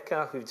and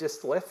Rebecca, who've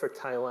just left for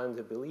Thailand,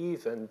 I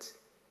believe, and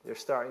they're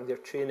starting their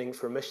training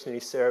for missionary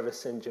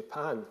service in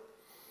Japan.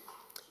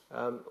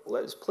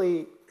 Let's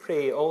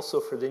pray also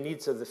for the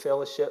needs of the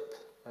fellowship,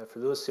 for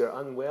those who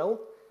are unwell,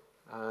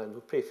 and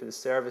we'll pray for the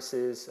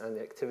services and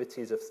the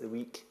activities of the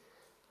week.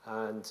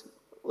 And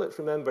let's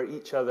remember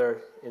each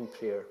other in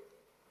prayer.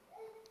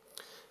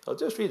 I'll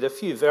just read a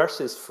few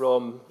verses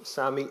from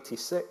Psalm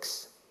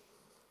 86.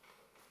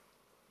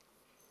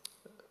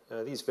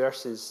 These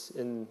verses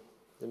in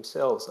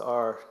themselves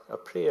are a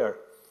prayer.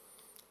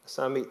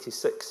 Psalm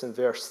 86 and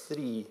verse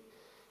 3.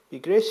 Be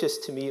gracious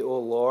to me, O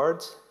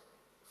Lord,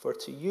 for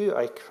to you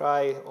I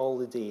cry all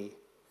the day.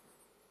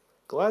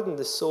 Gladden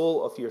the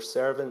soul of your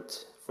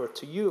servant, for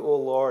to you, O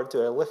Lord,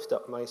 do I lift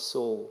up my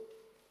soul.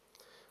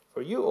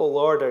 For you, O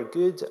Lord, are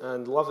good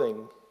and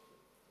loving,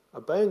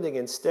 abounding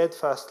in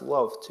steadfast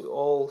love to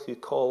all who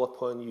call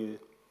upon you.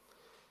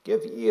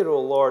 Give ear,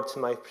 O Lord, to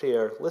my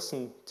prayer.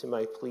 Listen to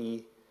my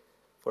plea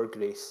for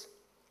grace.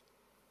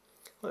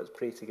 Let's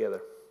pray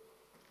together.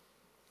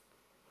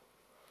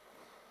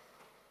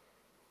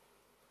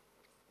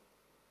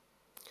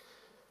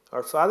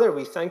 Our Father,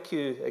 we thank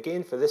you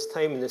again for this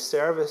time in the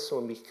service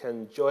when we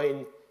can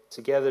join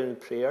together in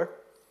prayer.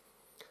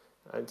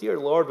 And dear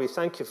Lord, we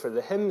thank you for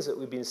the hymns that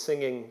we've been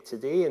singing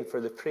today and for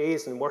the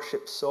praise and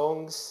worship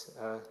songs,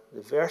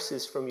 the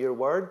verses from your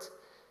word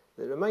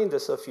that remind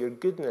us of your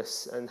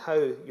goodness and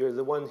how you're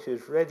the one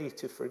who's ready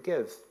to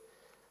forgive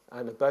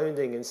and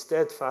abounding in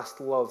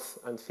steadfast love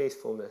and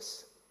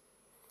faithfulness.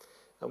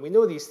 And we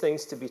know these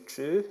things to be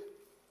true,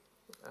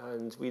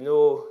 and we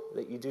know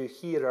that you do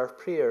hear our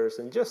prayers.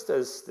 And just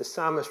as the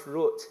psalmist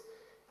wrote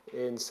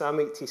in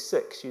Psalm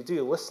 86, you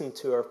do listen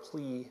to our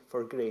plea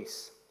for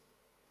grace.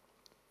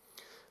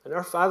 And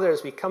our Father,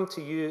 as we come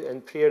to you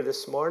in prayer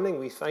this morning,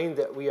 we find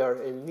that we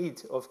are in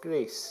need of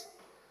grace.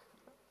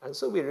 And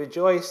so we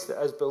rejoice that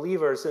as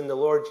believers in the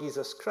Lord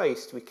Jesus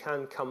Christ, we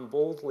can come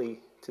boldly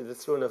to the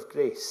throne of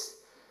grace,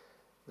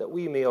 that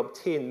we may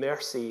obtain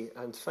mercy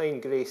and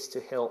find grace to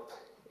help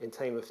in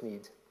time of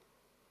need.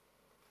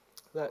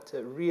 That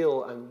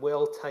real and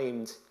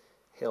well-timed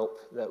help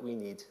that we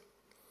need.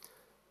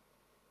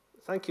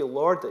 Thank you,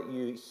 Lord, that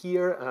you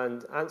hear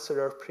and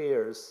answer our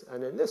prayers.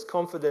 And in this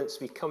confidence,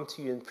 we come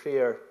to you in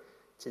prayer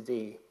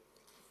today.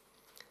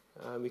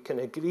 We can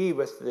agree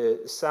with the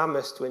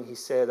psalmist when he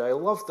said, I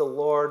love the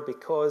Lord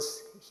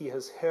because he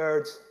has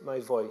heard my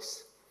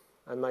voice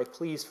and my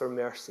pleas for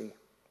mercy.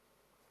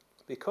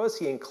 Because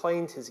he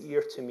inclined his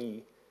ear to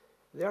me,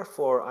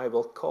 therefore I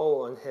will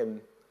call on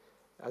him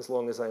as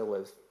long as I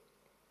live.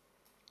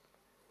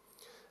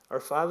 Our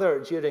Father,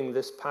 during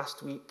this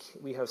past week,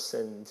 we have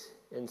sinned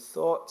in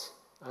thought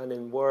and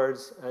in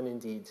words and in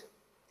deed.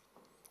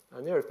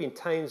 And there have been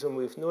times when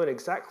we've known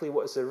exactly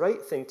what is the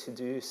right thing to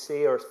do,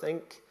 say or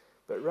think,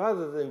 but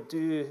rather than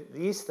do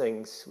these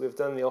things, we've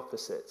done the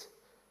opposite,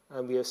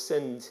 and we have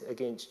sinned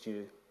against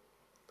you.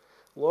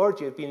 Lord,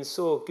 you've been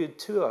so good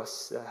to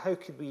us. How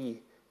could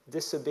we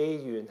disobey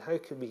you, and how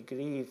could we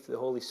grieve the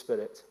Holy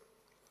Spirit?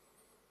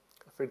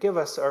 Forgive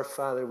us, our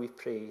Father, we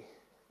pray,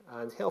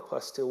 and help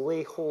us to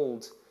lay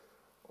hold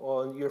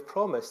on your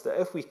promise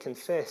that if we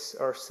confess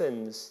our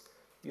sins,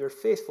 you're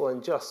faithful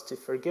and just to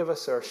forgive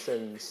us our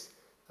sins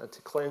and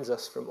to cleanse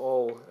us from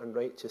all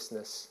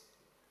unrighteousness.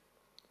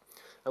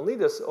 And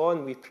lead us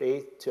on, we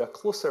pray, to a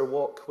closer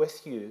walk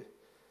with you.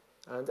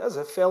 And as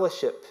a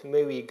fellowship,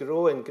 may we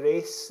grow in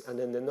grace and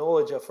in the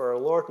knowledge of our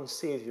Lord and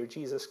Saviour,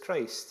 Jesus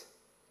Christ.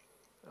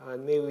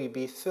 And may we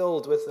be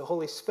filled with the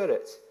Holy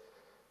Spirit.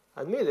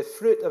 And may the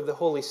fruit of the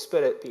Holy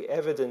Spirit be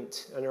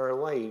evident in our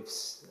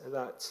lives,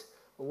 that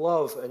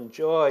love and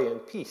joy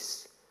and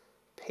peace,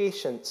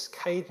 patience,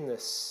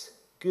 kindness,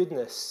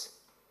 goodness,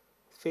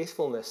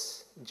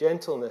 faithfulness,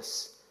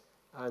 gentleness,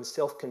 and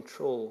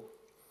self-control.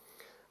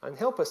 And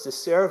help us to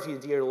serve you,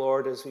 dear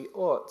Lord, as we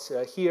ought,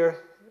 here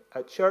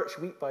at church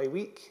week by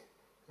week,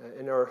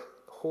 in our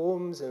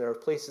homes, in our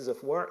places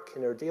of work,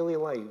 in our daily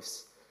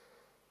lives.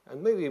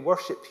 And may we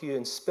worship you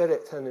in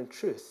spirit and in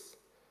truth.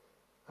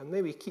 And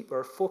may we keep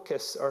our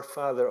focus, our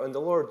Father, on the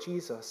Lord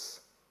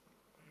Jesus.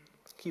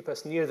 Keep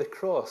us near the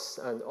cross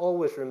and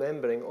always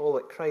remembering all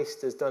that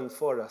Christ has done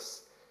for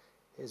us,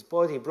 his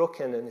body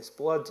broken and his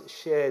blood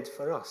shed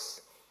for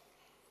us.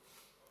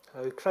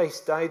 How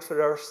Christ died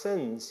for our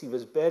sins, he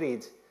was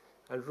buried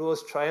and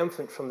rose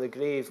triumphant from the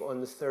grave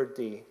on the third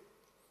day.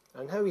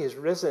 And how he has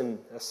risen,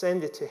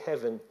 ascended to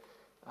heaven,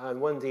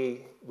 and one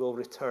day will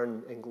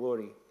return in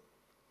glory.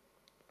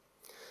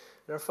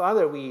 And our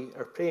Father, we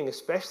are praying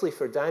especially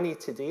for Danny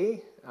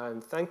today,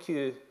 and thank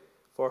you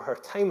for her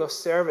time of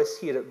service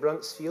here at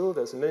Bruntsfield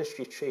as a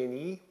ministry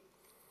trainee.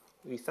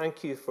 We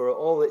thank you for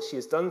all that she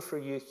has done for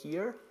you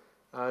here,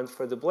 and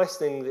for the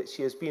blessing that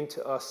she has been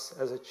to us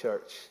as a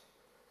church.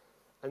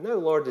 And now,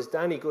 Lord, as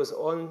Danny goes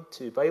on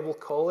to Bible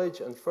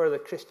college and further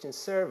Christian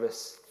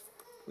service,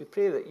 we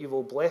pray that you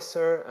will bless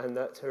her and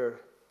that her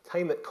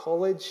time at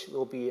college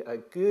will be a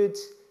good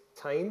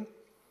time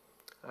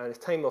and a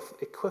time of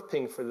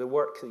equipping for the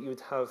work that you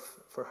would have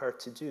for her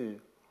to do.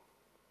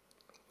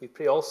 We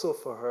pray also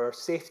for her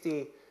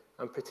safety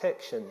and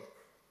protection.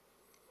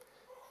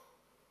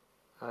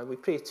 And we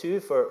pray too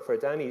for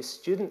Danny's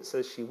students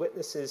as she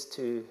witnesses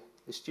to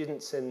the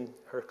students in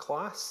her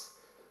class.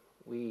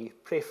 We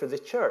pray for the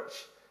church,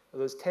 for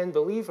those 10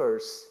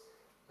 believers.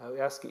 We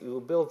ask that you will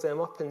build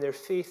them up in their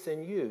faith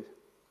in you.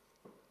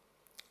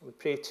 We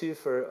pray too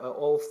for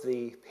all of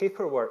the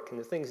paperwork and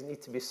the things that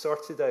need to be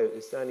sorted out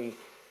as Danny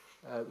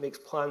makes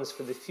plans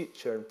for the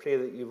future, and pray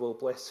that you will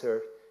bless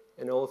her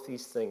in all of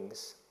these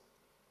things.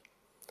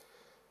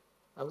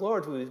 And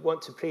Lord, we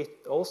want to pray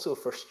also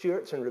for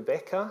Stuart and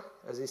Rebecca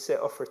as they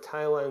set off for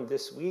Thailand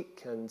this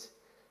week, and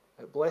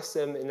bless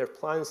them in their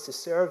plans to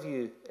serve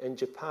you in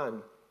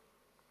Japan.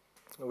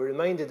 And we're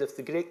reminded of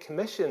the Great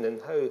Commission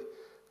and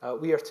how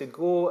we are to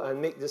go and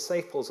make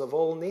disciples of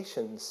all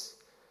nations.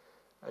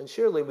 And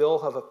surely we all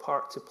have a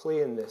part to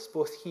play in this,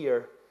 both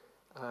here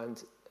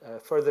and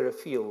further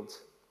afield.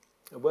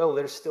 Well,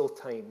 there's still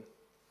time.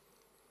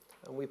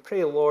 And we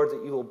pray, Lord,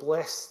 that you will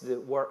bless the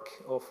work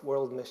of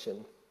World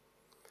Mission.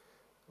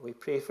 We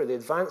pray for the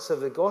advance of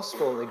the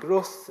gospel and the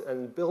growth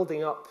and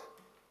building up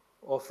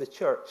of the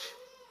church.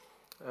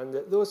 And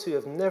that those who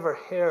have never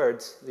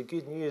heard the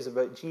good news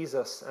about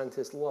Jesus and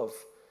his love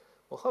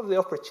will have the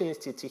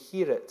opportunity to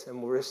hear it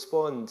and will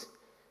respond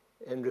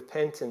in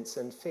repentance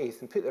and faith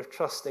and put their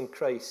trust in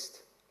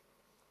Christ.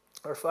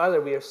 Our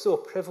Father, we are so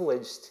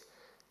privileged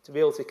to be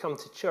able to come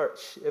to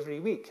church every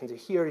week and to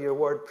hear your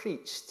word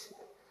preached.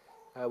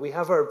 We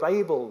have our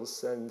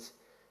Bibles, and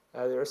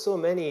there are so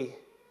many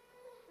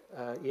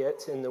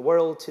yet in the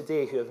world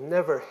today who have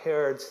never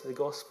heard the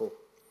gospel,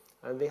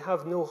 and they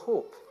have no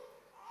hope,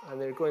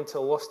 and they're going to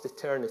a lost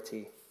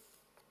eternity.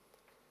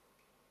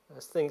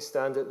 As things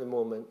stand at the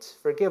moment,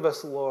 forgive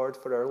us, Lord,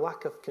 for our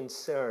lack of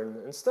concern,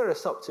 and stir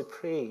us up to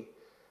pray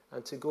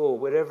and to go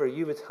wherever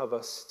you would have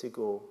us to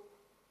go.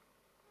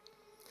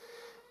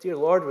 Dear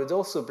Lord, we'd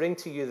also bring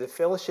to you the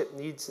fellowship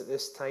needs at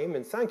this time,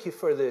 and thank you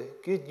for the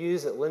good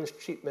news that Lynn's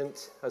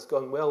treatment has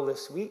gone well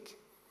this week.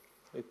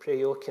 We pray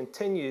you'll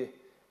continue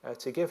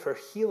to give her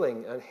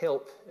healing and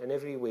help in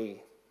every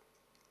way.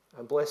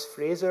 And bless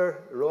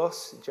Fraser,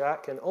 Ross,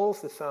 Jack, and all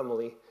of the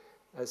family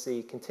as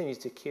they continue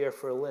to care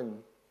for Lynn.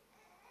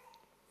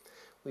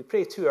 We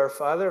pray to our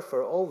Father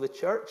for all the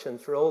church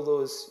and for all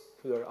those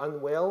who are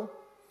unwell.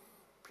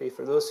 Pray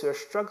for those who are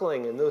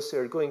struggling and those who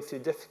are going through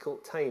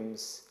difficult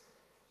times.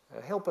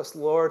 Help us,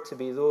 Lord, to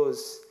be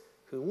those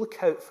who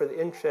look out for the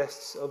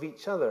interests of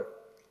each other.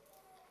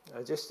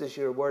 Just as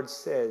your word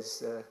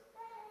says,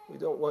 we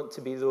don't want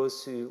to be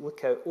those who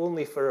look out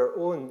only for our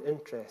own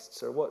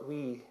interests or what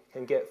we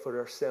can get for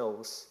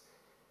ourselves.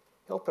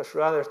 Help us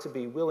rather to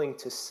be willing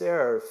to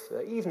serve,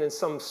 even in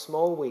some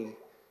small way,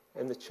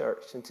 in the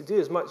church, and to do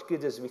as much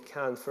good as we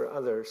can for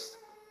others.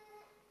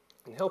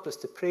 And help us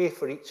to pray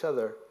for each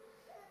other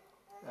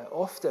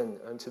often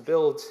and to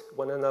build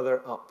one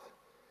another up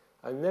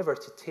and never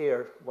to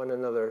tear one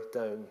another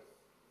down.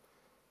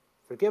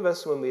 Forgive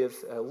us when we have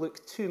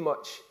looked too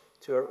much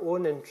to our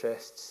own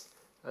interests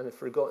and have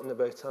forgotten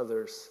about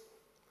others.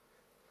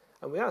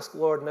 And we ask,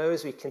 Lord, now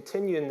as we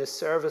continue in this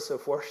service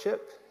of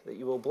worship, that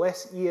you will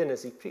bless Ian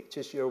as he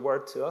preaches your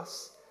word to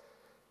us.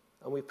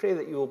 And we pray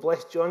that you will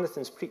bless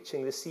Jonathan's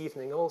preaching this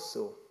evening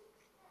also.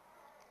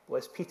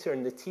 Bless Peter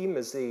and the team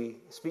as they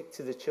speak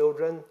to the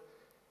children.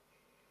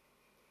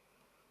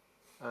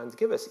 And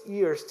give us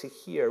ears to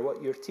hear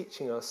what you're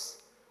teaching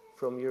us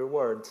from your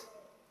word.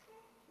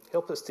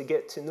 Help us to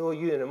get to know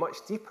you in a much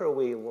deeper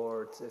way,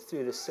 Lord,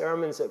 through the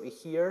sermons that we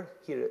hear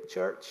here at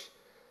church,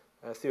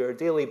 through our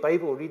daily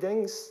Bible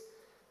readings.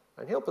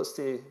 And help us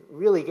to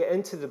really get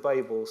into the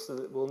Bible so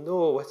that we'll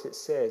know what it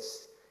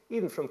says,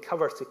 even from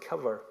cover to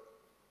cover.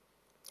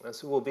 And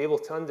so we'll be able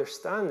to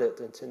understand it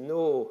and to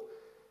know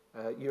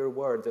your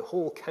word, the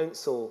whole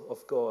counsel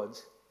of God.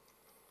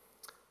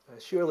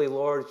 Surely,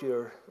 Lord,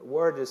 your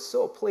word is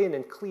so plain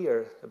and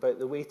clear about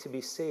the way to be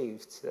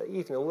saved that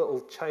even a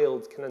little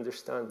child can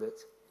understand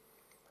it.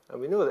 And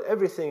we know that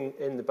everything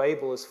in the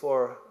Bible is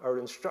for our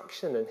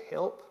instruction and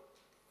help.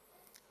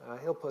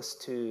 Help us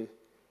to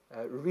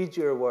read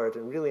your word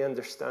and really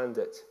understand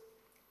it.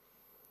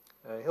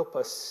 Help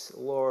us,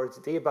 Lord,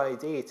 day by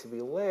day to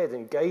be led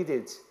and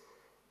guided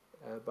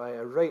by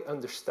a right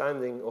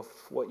understanding of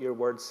what your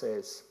word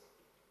says.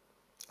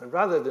 And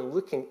rather than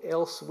looking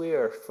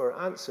elsewhere for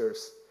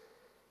answers,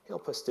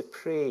 help us to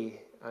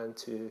pray and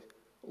to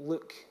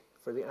look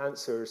for the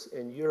answers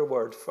in your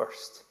word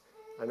first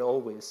and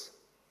always.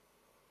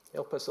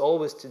 Help us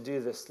always to do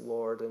this,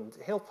 Lord, and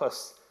help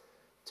us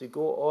to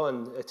go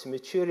on to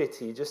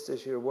maturity, just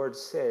as your word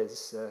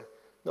says,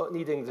 not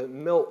needing the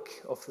milk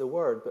of the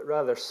word, but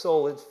rather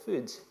solid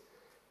food.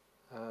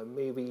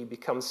 May we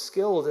become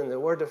skilled in the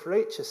word of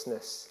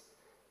righteousness,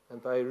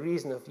 and by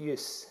reason of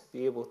use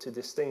be able to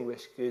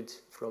distinguish good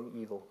from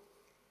evil.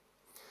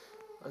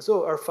 And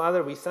so, our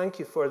Father, we thank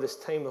you for this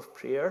time of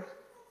prayer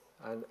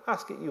and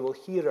ask that you will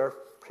hear our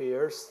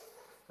prayers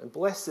and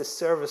bless this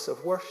service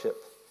of worship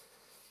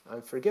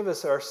and forgive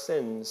us our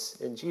sins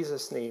in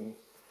Jesus' name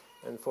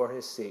and for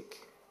his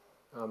sake.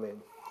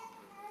 Amen.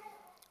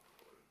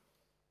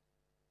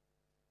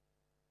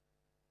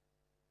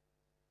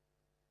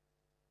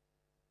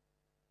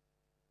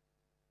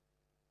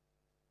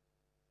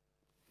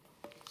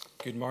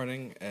 Good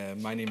morning.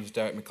 My name is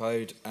Derek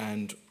MacLeod,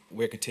 and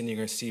we're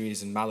continuing our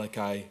series in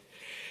Malachi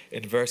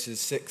in verses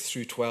 6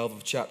 through 12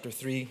 of chapter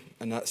 3,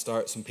 and that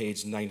starts on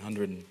page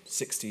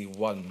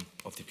 961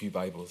 of the Pew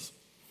Bibles.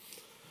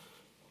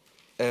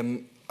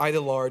 I,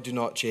 the Lord, do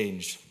not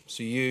change,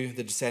 so you,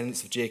 the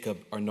descendants of Jacob,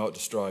 are not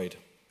destroyed.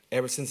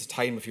 Ever since the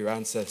time of your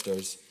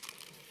ancestors,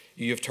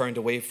 you have turned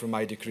away from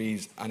my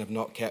decrees and have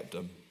not kept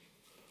them.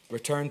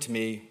 Return to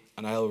me,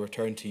 and I will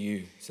return to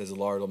you, says the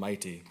Lord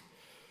Almighty.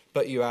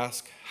 But you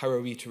ask, how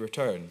are we to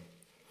return?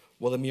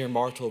 Will a mere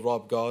mortal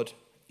rob God?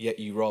 Yet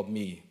you rob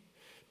me.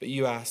 But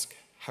you ask,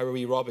 how are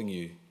we robbing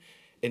you?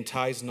 In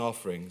tithes and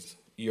offerings,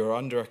 you are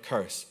under a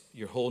curse,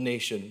 your whole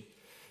nation,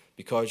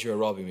 because you are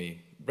robbing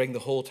me. Bring the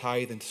whole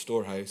tithe into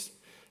storehouse,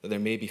 that there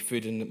may be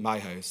food in my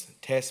house.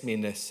 Test me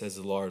in this, says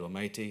the Lord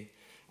Almighty,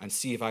 and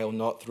see if I will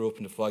not throw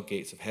open the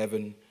floodgates of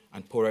heaven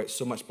and pour out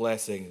so much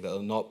blessing that there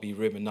will not be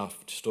room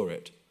enough to store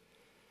it.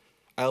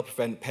 I will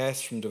prevent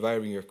pests from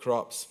devouring your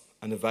crops,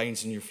 and the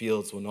vines in your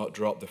fields will not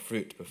drop the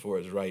fruit before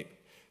it is ripe,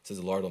 says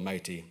the Lord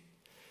Almighty.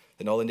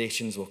 Then all the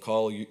nations will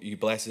call you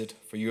blessed,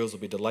 for yours will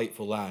be a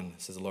delightful land,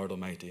 says the Lord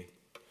Almighty.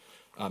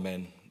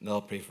 Amen. And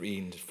I'll pray for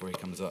Ian before he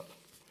comes up.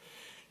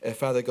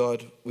 Father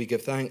God, we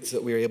give thanks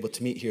that we are able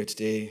to meet here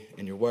today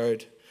in your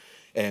word.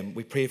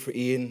 We pray for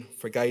Ian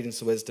for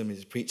guidance and wisdom as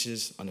he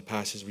preaches on the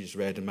passage we just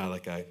read in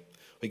Malachi.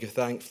 We give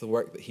thanks for the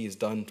work that he has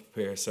done to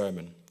prepare a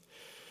sermon.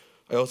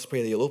 I also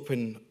pray that you'll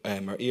open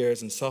our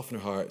ears and soften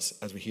our hearts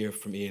as we hear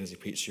from Ian as he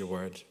preaches your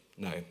word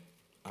now.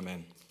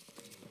 Amen.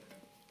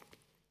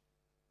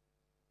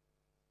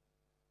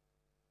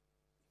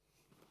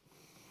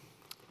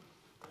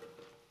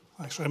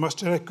 Thanks very much,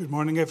 Derek. Good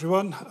morning,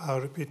 everyone.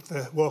 I'll repeat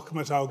the welcome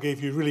that Al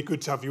gave you. Really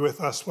good to have you with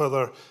us,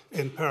 whether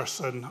in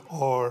person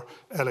or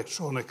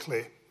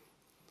electronically.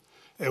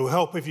 It will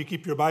help if you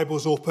keep your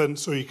Bibles open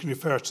so you can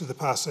refer to the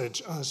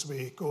passage as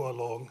we go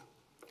along.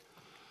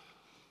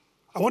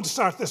 I want to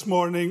start this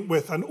morning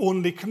with an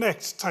only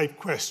connect type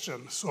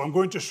question. So I'm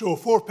going to show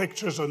 4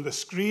 pictures on the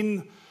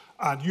screen,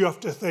 and you have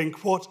to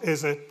think, what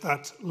is it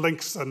that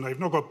links them? Now, you've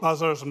not got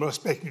buzzers, I'm not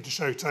expecting you to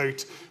shout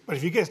out, but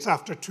if you get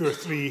after 2 or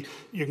 3,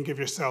 you can give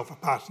yourself a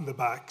pat on the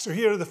back. So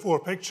here are the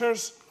 4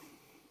 pictures.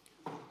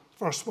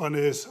 First one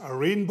is a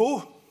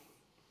rainbow.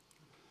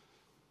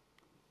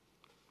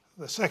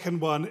 The second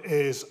one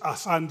is a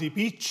sandy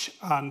beach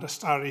and a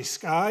starry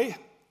sky.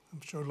 I'm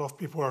sure a lot of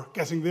people are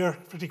getting there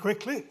pretty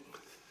quickly.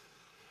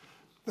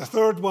 The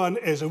third one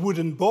is a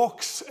wooden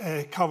box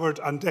covered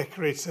and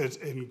decorated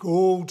in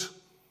gold.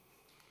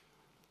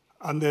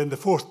 And then the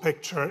 4th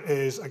picture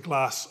is a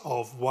glass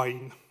of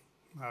wine.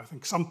 Now, I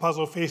think some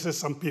puzzle faces,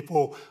 some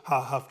people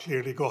have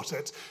clearly got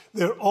it.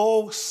 They're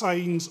all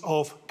signs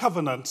of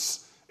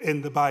covenants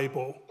in the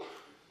Bible.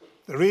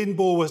 The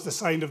rainbow was the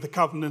sign of the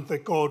covenant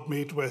that God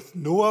made with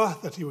Noah,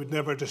 that he would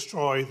never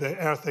destroy the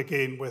earth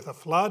again with a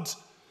flood.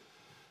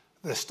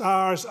 The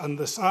stars and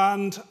the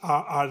sand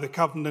are the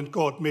covenant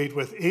God made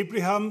with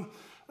Abraham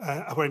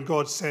when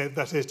God said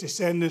that his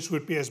descendants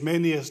would be as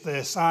many as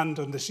the sand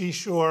on the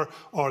seashore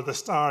or the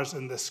stars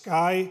in the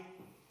sky.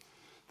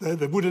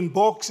 The wooden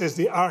box is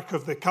the Ark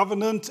of the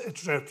Covenant.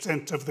 It's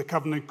representative of the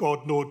covenant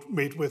God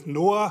made with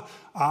Noah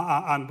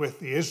and with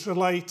the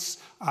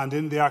Israelites. And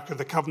in the Ark of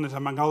the Covenant,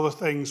 among other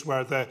things,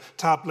 were the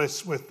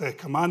tablets with the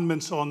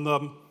commandments on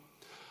them.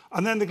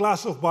 And then the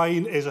glass of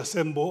wine is a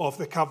symbol of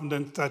the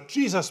covenant that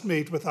Jesus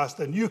made with us,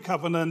 the new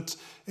covenant.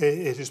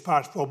 It is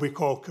part of what we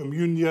call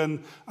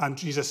communion. And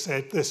Jesus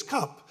said, this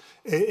cup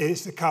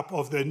is the cup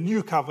of the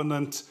new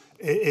covenant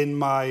in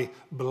my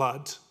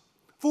blood.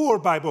 4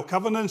 Bible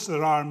covenants,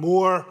 there are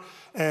more,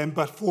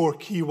 but 4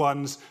 key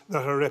ones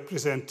that are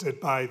represented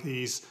by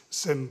these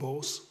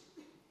symbols.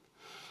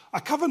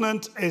 A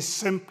covenant is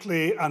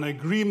simply an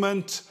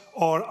agreement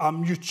or a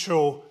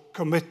mutual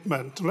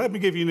commitment. Let me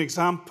give you an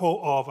example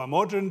of a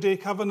modern day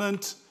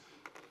covenant.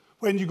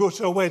 When you go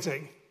to a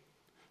wedding,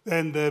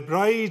 then the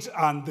bride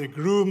and the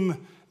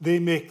groom, they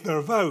make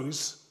their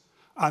vows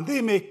and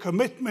they make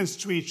commitments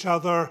to each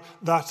other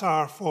that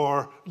are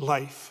for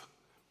life.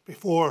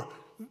 Before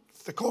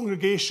the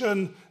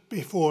congregation,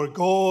 before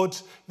God,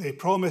 they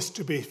promise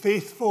to be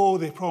faithful,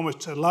 they promise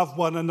to love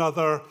one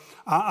another,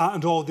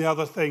 and all the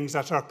other things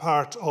that are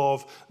part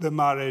of the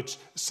marriage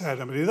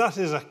ceremony. That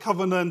is a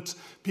covenant,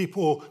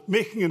 people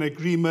making an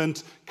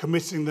agreement,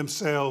 committing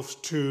themselves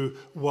to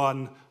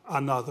one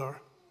another.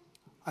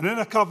 And in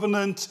a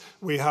covenant,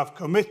 we have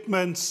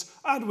commitments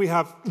and we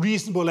have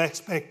reasonable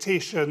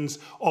expectations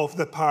of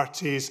the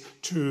parties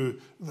to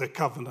the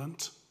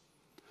covenant.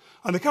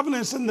 And the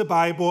covenants in the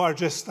Bible are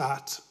just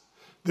that.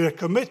 They're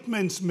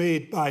commitments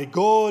made by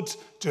God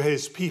to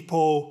his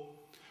people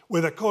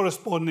with a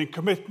corresponding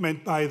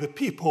commitment by the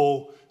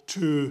people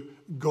to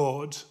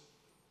God.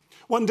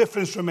 One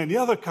difference from many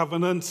other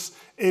covenants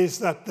is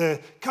that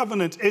the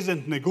covenant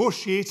isn't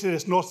negotiated.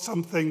 It's not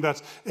something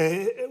that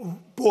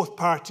both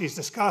parties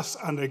discuss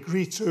and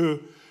agree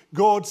to.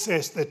 God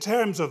sets the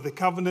terms of the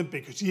covenant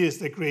because he is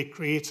the great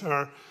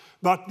creator,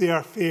 but they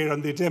are fair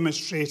and they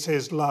demonstrate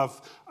his love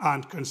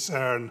and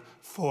concern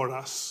for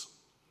us.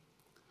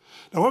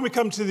 Now, when we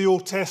come to the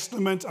Old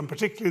Testament, and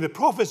particularly the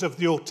prophets of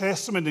the Old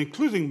Testament,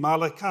 including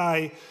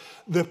Malachi,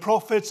 the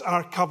prophets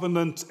are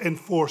covenant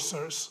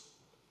enforcers.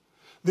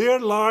 They're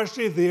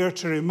largely there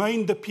to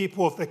remind the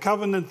people of the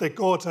covenant that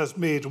God has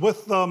made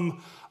with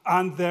them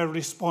and their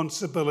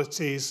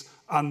responsibilities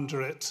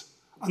under it.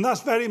 And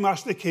that's very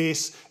much the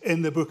case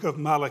in the book of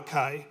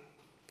Malachi.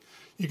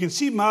 You can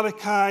see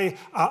Malachi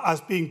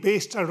as being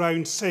based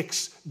around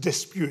 6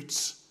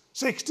 disputes.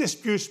 6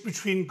 disputes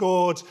between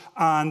God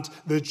and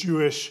the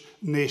Jewish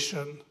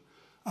nation.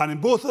 And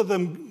in both of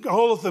them,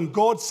 all of them,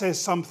 God says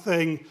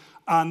something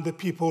and the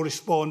people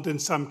respond in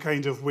some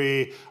kind of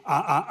way,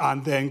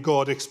 and then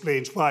God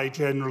explains why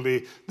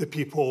generally the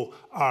people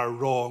are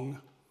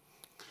wrong.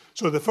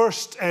 So the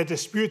first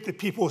dispute, the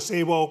people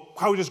say, well,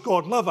 how does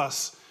God love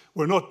us?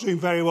 We're not doing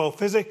very well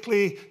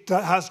physically.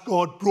 Has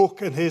God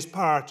broken his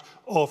part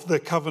of the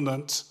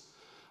covenant?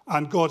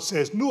 And God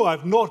says, no,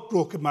 I've not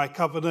broken my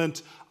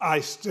covenant.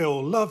 I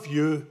still love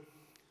you.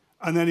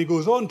 And then he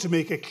goes on to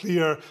make it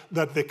clear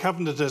that the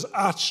covenant has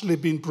actually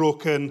been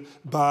broken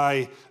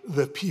by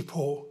the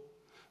people,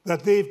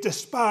 that they've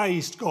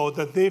despised God,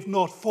 that they've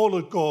not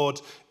followed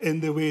God in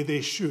the way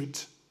they should,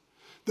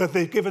 that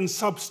they've given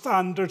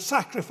substandard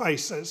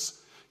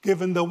sacrifices,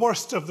 given the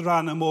worst of their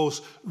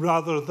animals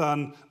rather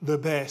than the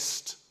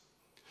best,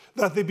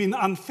 that they've been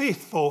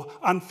unfaithful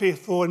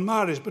in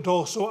marriage, but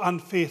also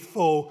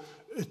unfaithful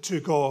to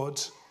God.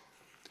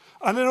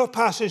 And in our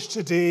passage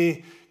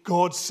today,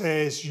 God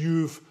says,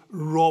 you've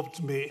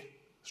robbed me.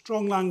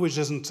 Strong language,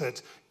 isn't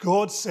it?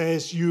 God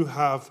says, you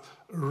have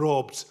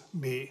robbed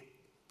me.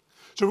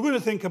 So we're going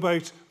to think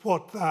about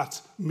what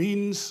that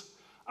means,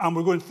 and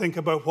we're going to think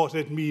about what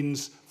it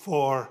means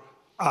for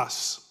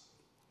us.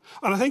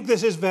 And I think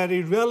this is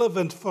very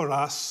relevant for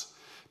us,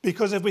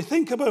 because if we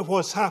think about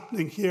what's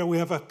happening here, we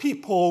have a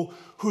people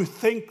who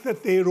think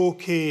that they're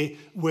okay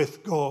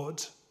with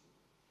God.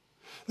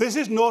 This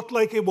is not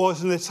like it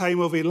was in the time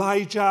of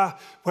Elijah,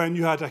 when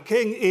you had a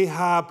king,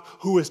 Ahab,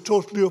 who was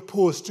totally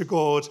opposed to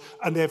God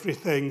and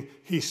everything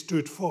he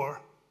stood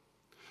for.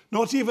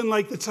 Not even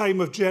like the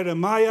time of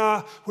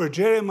Jeremiah, where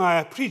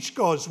Jeremiah preached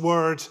God's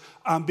word,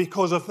 and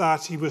because of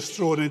that he was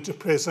thrown into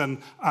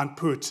prison and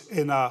put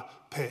in a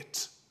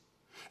pit.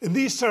 In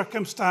these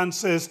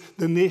circumstances,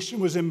 the nation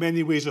was in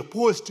many ways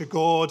opposed to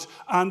God,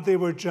 and they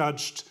were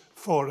judged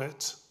for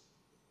it.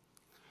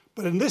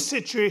 But in this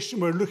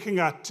situation we're looking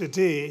at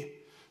today,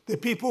 the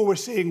people were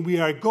saying, we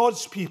are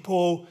God's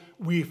people,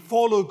 we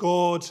follow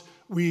God,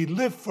 we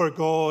live for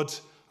God,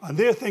 and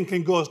they're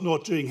thinking God's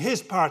not doing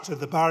his part of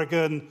the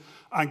bargain,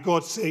 and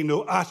God's saying,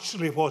 no,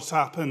 actually what's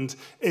happened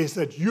is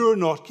that you're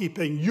not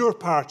keeping your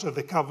part of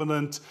the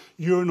covenant,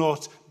 you're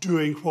not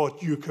doing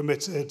what you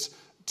committed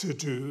to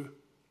do.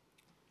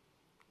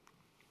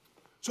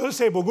 So let's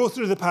say we'll go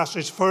through the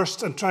passage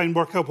first and try and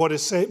work out what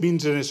it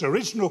means in its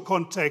original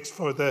context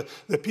for the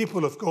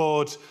people of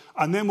God,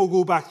 and then we'll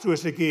go back through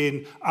it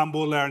again and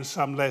we'll learn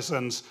some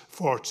lessons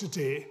for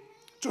today.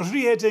 So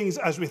 3 headings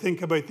as we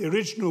think about the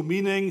original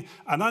meaning: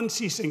 an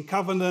unceasing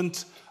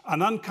covenant,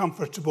 an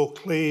uncomfortable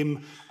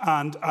claim,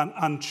 and an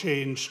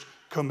unchanged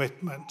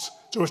commitment.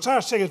 So we're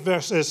starting at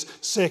verses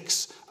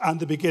 6 and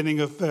the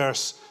beginning of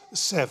verse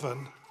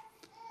 7.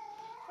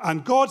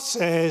 And God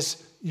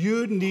says,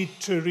 you need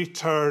to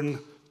return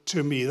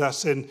to me.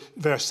 That's in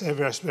part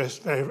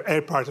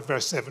of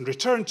verse 7.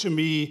 Return to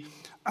me,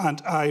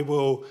 and I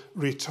will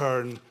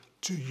return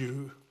to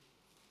you.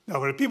 Now,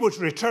 for people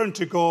to return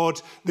to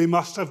God, they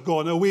must have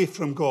gone away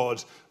from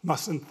God,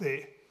 mustn't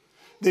they?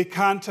 they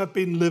can't have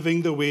been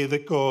living the way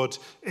that God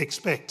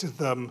expected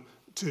them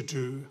to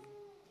do.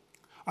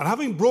 And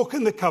having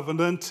broken the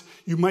covenant,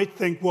 you might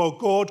think, well,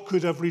 God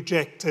could have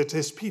rejected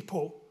his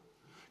people.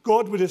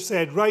 God would have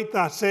said, right,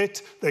 that's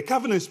it. The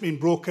covenant's been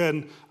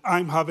broken.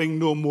 I'm having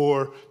no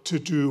more to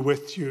do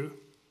with you.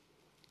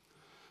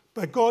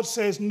 But God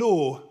says,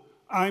 no,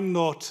 I'm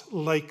not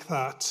like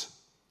that.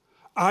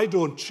 I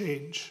don't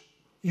change.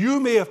 You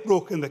may have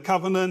broken the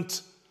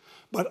covenant,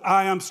 but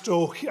I am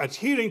still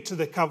adhering to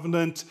the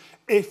covenant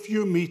if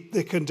you meet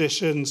the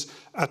conditions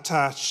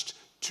attached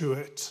to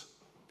it.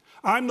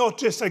 I'm not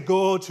just a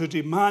God who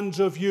demands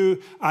of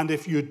you, and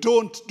if you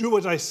don't do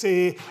what I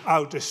say,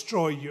 I'll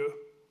destroy you.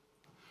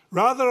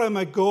 Rather, I'm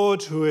a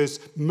God who is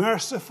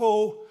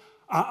merciful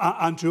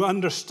and who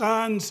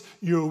understands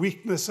your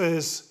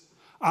weaknesses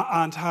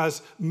and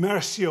has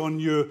mercy on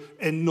you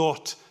in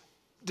not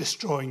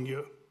destroying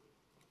you.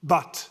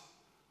 But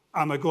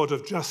I'm a God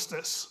of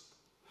justice.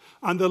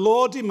 And the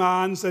law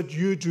demands that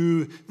you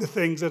do the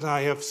things that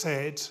I have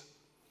said.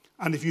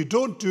 And if you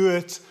don't do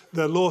it,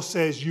 the law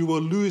says you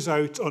will lose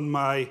out on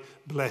my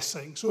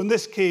blessing. So in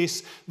this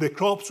case, the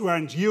crops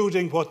weren't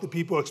yielding what the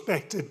people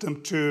expected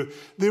them to.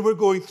 They were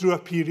going through a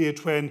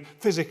period when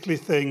physically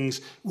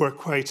things were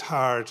quite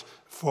hard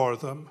for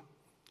them.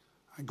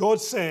 And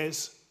God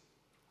says,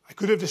 I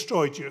could have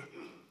destroyed you.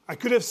 I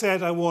could have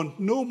said, I want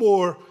no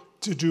more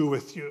to do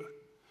with you.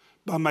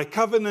 But my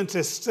covenant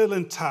is still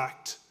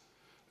intact.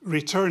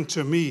 Return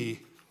to me,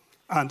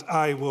 and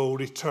I will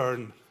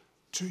return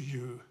to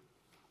you.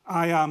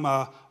 I am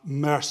a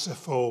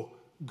merciful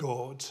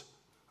God,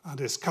 and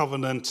his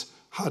covenant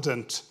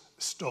hadn't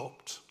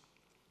stopped.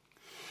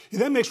 He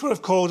then makes what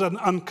I've called an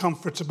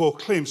uncomfortable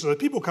claim. So that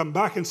people come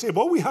back and say,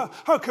 well,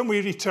 how can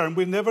we return?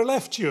 We never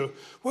left you.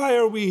 Why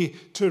are we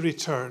to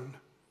return?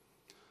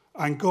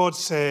 And God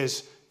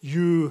says,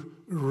 you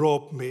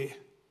robbed me.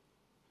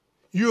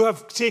 You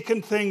have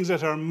taken things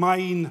that are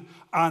mine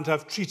and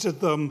have treated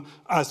them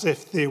as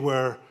if they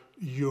were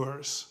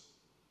yours.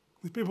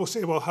 The people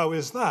say, well, how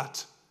is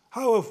that?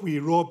 How have we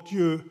robbed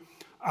you?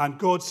 And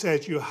God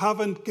said, you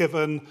haven't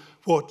given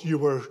what you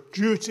were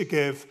due to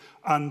give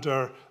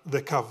under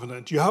the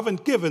covenant. You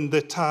haven't given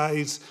the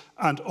tithes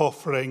and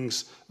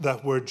offerings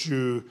that were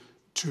due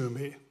to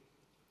me.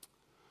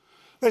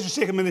 Let's just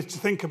take a minute to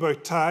think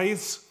about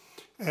tithes.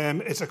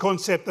 It's a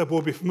concept that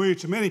will be familiar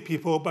to many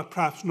people, but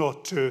perhaps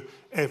not to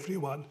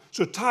everyone.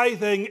 So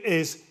tithing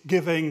is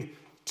giving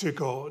to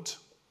God.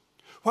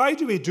 Why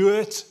do we do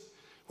it?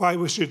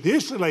 Why should the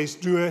Israelites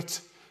do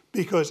it?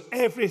 Because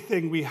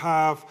everything we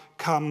have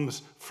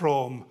comes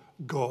from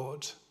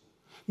God.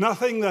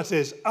 Nothing that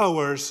is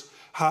ours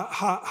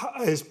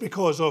is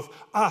because of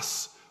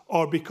us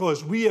or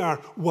because we are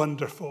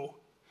wonderful.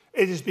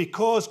 It is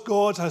because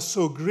God has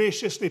so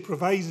graciously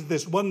provided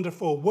this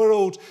wonderful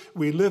world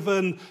we live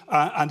in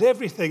and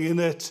everything in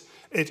it.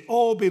 It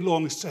all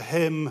belongs to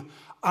him,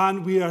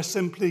 and we are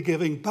simply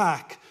giving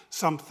back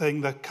something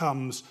that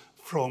comes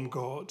from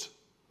God.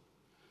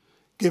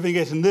 Giving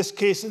it, in this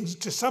case,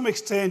 to some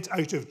extent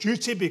out of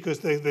duty, because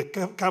the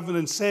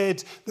covenant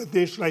said that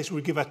the Israelites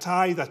would give a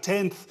tithe, a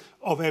tenth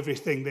of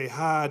everything they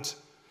had,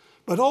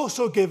 but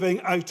also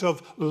giving out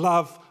of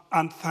love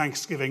and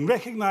thanksgiving,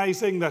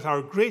 recognizing that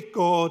our great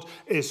God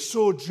is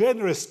so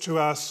generous to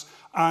us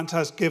and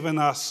has given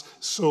us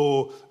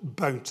so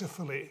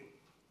bountifully.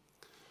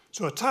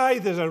 So a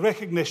tithe is a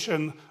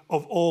recognition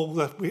of all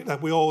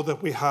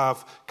that we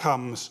have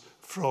comes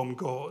from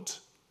God.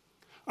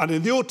 And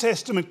in the Old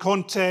Testament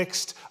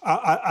context,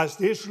 as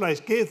the Israelites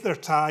gave their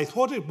tithe,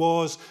 what it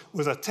was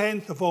a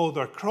tenth of all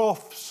their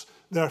crops,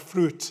 their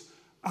fruit,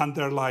 and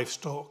their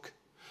livestock.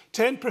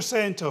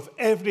 10% of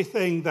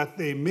everything that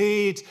they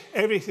made,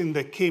 everything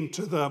that came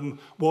to them,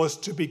 was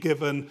to be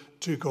given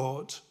to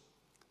God.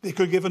 They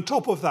could give on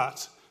top of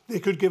that. They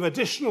could give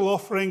additional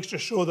offerings to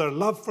show their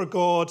love for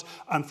God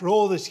and for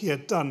all that he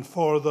had done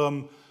for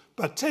them.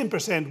 But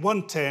 10%,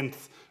 1/10,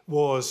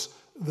 was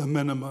the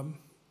minimum.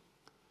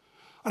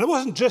 And it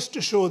wasn't just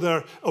to show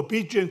their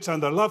obedience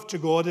and their love to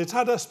God. It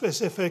had a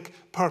specific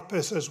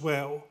purpose as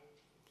well.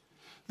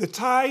 The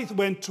tithe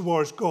went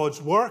towards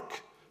God's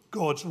work,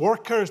 God's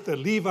workers, the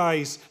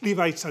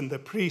Levites and the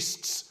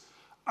priests,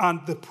 and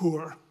the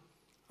poor.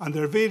 And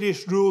there are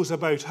various rules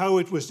about how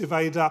it was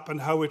divided up and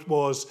how it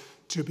was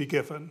to be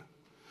given.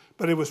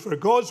 But it was for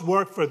God's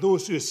work, for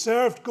those who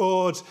served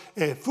God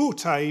full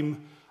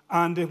time,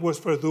 and it was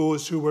for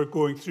those who were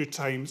going through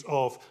times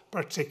of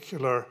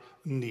particular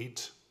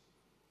need.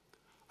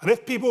 And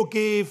if people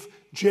gave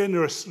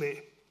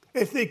generously,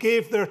 if they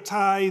gave their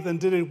tithe and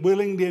did it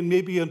willingly and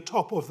maybe on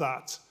top of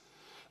that,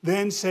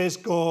 then says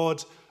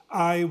God,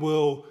 I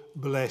will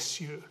bless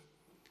you.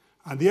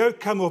 And the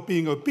outcome of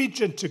being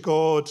obedient to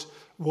God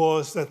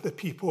was that the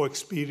people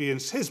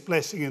experienced his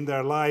blessing in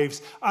their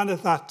lives. And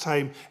at that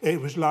time,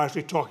 it was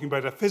largely talking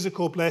about a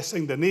physical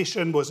blessing. The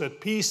nation was at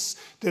peace,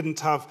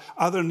 didn't have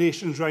other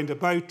nations round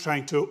about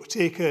trying to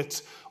take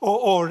it.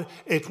 Or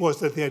it was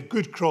that they had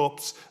good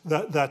crops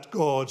that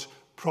God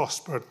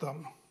prospered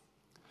them.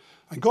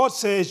 And God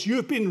says,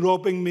 you've been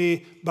robbing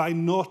me by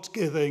not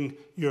giving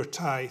your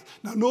tithe.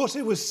 Now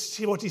notice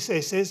what he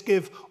says,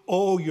 give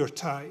all your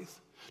tithe.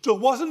 So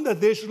it wasn't that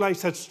the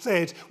Israelites had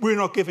said, we're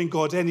not giving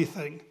God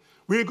anything.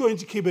 We're going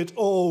to keep it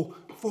all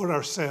for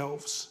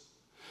ourselves.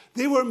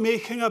 They were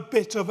making a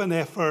bit of an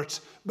effort,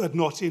 but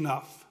not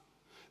enough.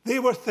 They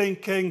were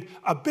thinking,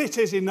 a bit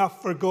is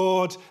enough for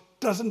God.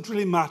 Doesn't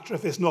really matter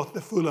if it's not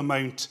the full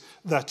amount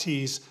that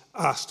he's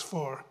asked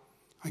for.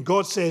 And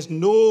God says,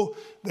 no,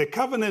 the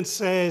covenant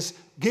says,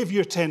 give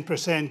your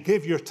 10%,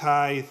 give your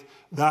tithe.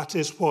 That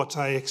is what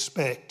I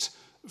expect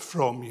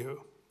from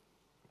you.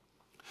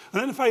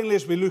 And then finally,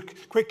 as we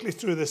look quickly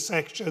through this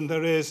section,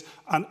 there is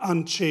an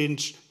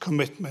unchanged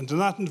commitment,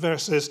 and that in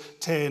verses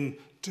 10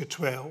 to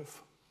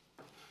 12.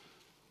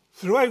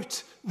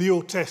 Throughout the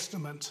Old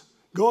Testament,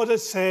 God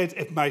has said,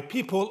 if my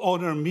people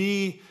honour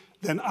me,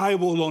 then I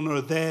will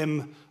honour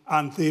them,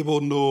 and they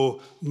will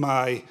know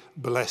my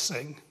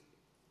blessing.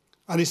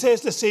 And he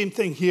says the same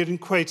thing here in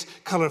quite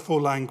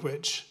colourful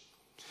language.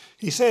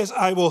 He says,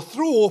 I will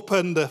throw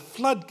open the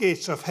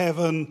floodgates of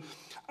heaven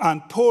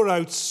and pour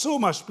out so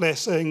much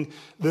blessing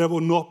there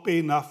will not be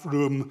enough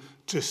room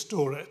to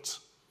store it.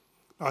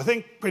 Now, I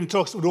think when he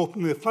talks about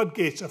opening the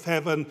floodgates of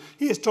heaven,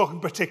 he is talking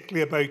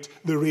particularly about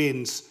the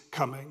rains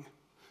coming.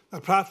 Now,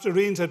 perhaps the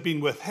rains had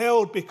been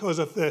withheld because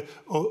of the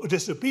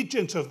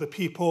disobedience of the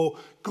people.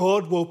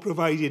 God will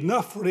provide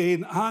enough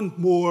rain and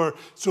more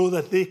so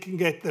that they can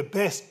get the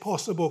best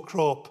possible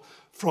crop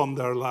from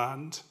their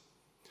land.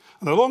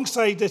 And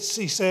alongside this,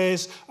 he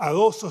says, I'll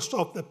also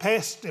stop the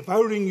pests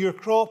devouring your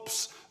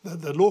crops,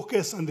 the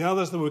locusts and the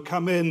others that would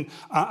come in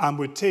and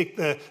would take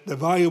the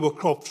valuable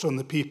crops from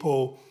the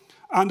people.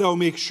 And I'll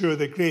make sure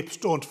the grapes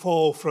don't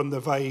fall from the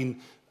vine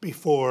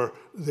before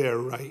they're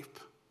ripe.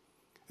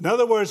 In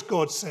other words,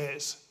 God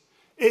says,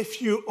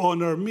 if you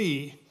honour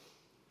me,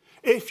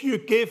 if you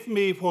give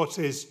me what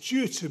is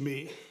due to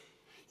me,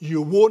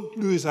 you won't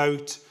lose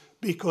out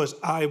because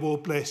I will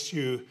bless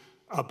you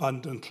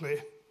abundantly.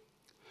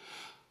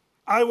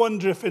 I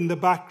wonder if in the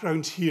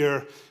background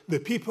here, the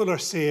people are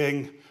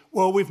saying,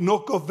 well, we've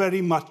not got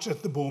very much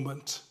at the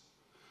moment.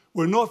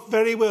 We're not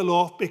very well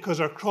off because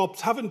our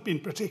crops haven't been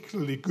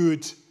particularly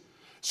good,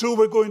 so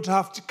we're going to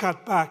have to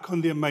cut back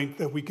on the amount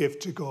that we give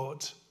to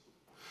God.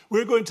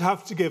 We're going to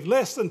have to give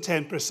less than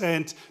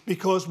 10%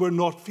 because we're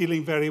not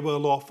feeling very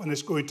well off and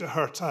it's going to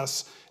hurt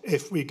us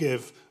if we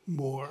give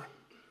more.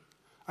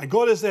 And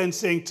God is then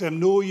saying to him,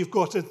 no, you've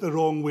got it the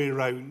wrong way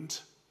round.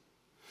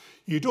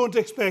 You don't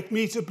expect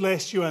me to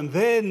bless you and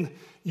then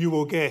you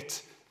will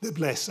get the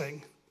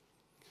blessing.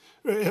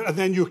 And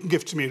then you can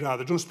give to me,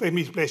 rather. Don't expect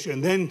me to bless you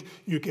and then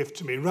you give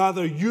to me.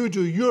 Rather, you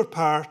do your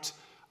part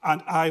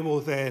and I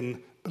will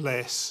then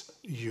bless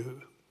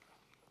you.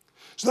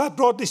 So that,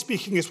 broadly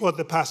speaking, is what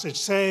the passage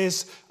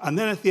says. And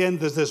then at the end,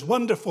 there's this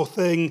wonderful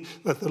thing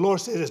that the Lord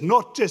says is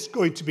not just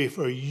going to be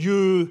for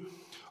you.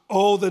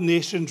 All the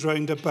nations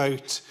round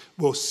about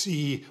will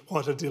see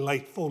what a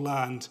delightful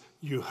land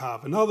you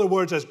have. In other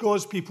words, as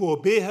God's people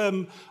obey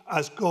him,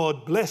 as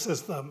God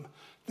blesses them,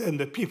 then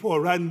the people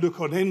around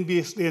look on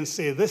enviously and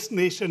say, this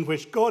nation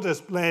which God has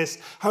blessed,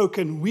 how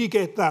can we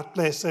get that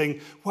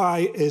blessing?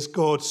 Why is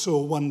God so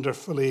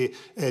wonderfully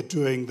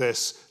doing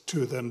this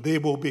to them? They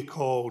will be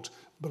called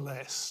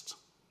blessed.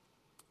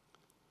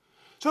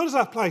 So how does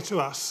that apply to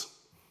us?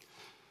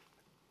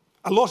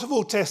 A lot of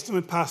Old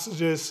Testament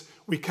passages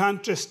we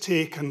can't just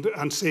take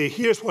and say,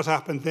 here's what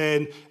happened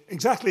then,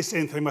 exactly the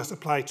same thing must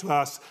apply to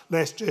us,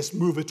 let's just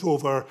move it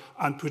over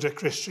and put a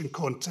Christian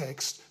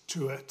context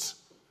to it.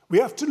 We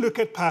have to look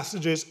at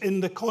passages in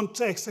the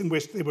context in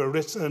which they were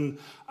written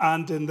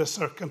and in the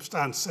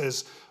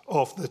circumstances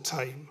of the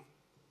time.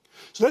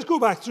 So let's go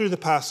back through the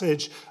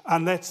passage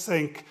and let's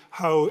think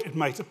how it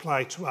might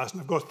apply to us.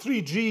 And I've got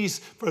 3 G's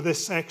for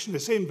this section, the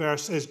same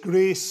verses: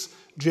 grace,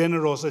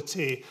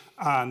 generosity,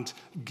 and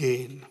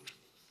gain.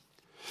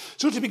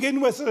 So to begin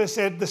with, as I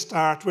said at the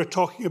start, we're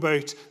talking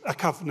about a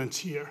covenant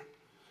here.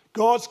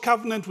 God's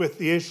covenant with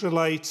the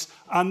Israelites,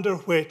 under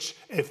which,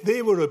 if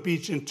they were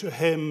obedient to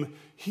him,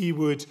 he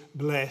would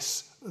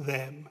bless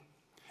them.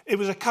 It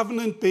was a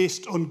covenant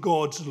based on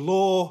God's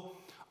law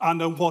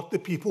and on what the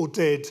people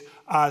did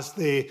as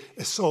they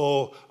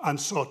saw and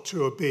sought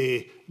to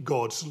obey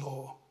God's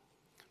law.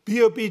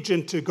 Be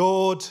obedient to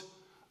God,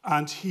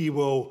 and he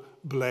will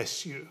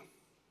bless you.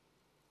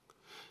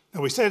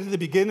 Now, we said at the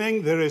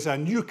beginning, there is a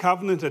new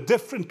covenant, a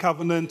different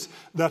covenant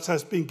that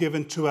has been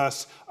given to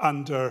us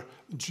under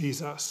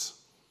Jesus.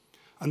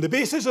 And the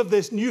basis of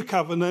this new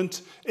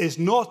covenant is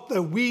not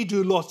that we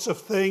do lots of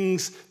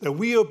things, that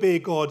we obey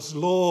God's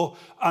law,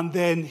 and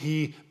then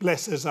he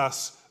blesses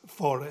us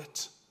for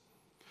it.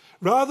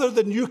 Rather,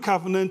 the new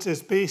covenant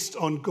is based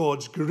on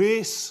God's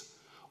grace,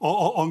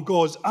 or on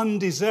God's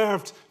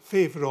undeserved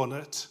favour on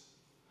it.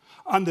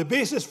 And the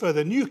basis for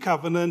the new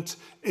covenant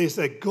is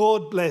that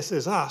God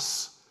blesses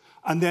us,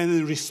 and then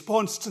in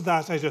response to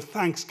that, out of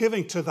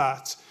thanksgiving to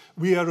that,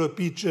 we are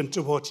obedient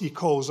to what he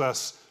calls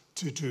us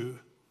to do.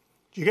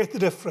 Do you get the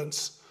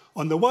difference?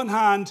 On the one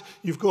hand,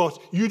 you've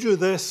got, you do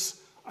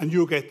this, and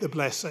you'll get the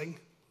blessing.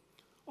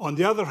 On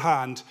the other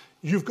hand,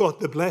 you've got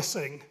the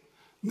blessing.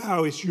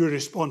 Now it's your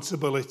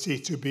responsibility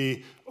to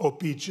be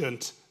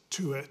obedient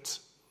to it.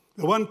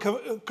 The one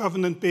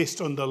covenant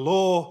based on the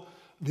law,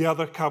 the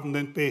other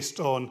covenant based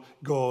on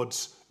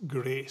God's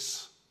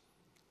grace.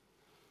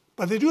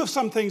 But they do have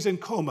some things in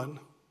common.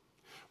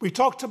 We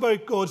talked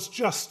about God's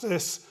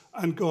justice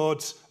and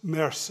God's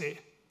mercy.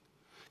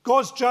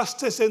 God's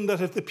justice in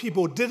that if the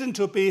people didn't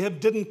obey him,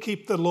 didn't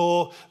keep the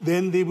law,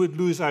 then they would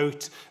lose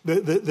out.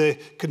 The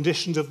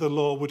conditions of the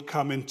law would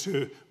come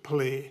into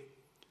play.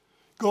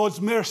 God's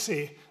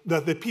mercy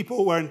that the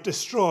people weren't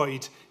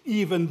destroyed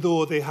even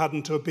though they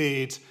hadn't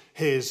obeyed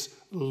his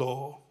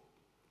law.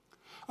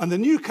 And the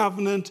new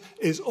covenant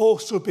is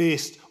also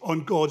based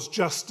on God's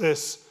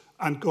justice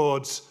and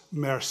God's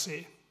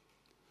mercy.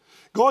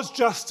 God's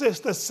justice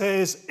that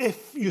says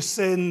if you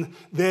sin,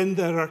 then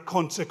there are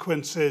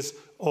consequences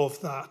of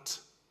that.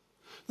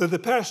 That the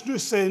person who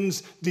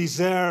sins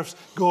deserves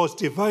God's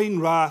divine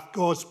wrath,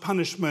 God's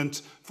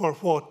punishment for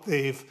what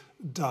they've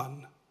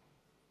done.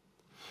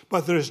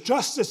 But there is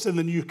justice in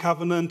the new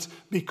covenant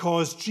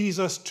because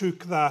Jesus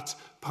took that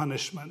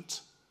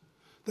punishment.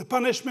 The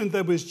punishment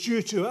that was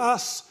due to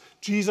us,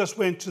 Jesus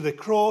went to the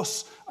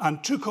cross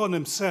and took on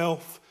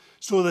himself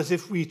so that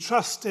if we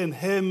trust in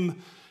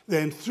him,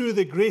 then through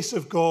the grace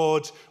of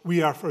God,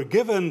 we are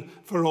forgiven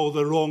for all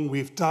the wrong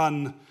we've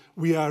done.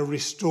 We are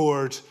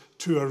restored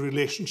to a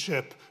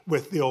relationship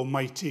with the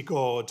Almighty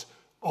God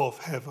of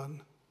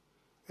heaven.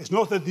 It's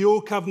not that the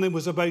old covenant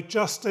was about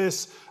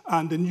justice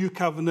and the new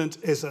covenant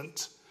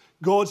isn't.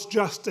 God's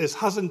justice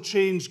hasn't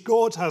changed,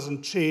 God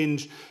hasn't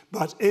changed,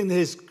 but in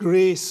his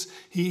grace,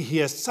 he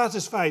has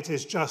satisfied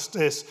his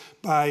justice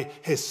by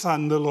his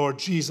Son, the Lord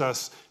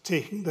Jesus,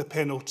 taking the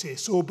penalty.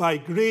 So by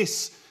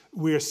grace,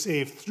 we're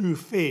saved through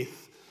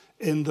faith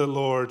in the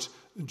Lord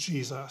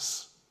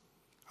Jesus.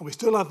 And we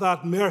still have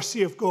that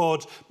mercy of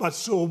God, but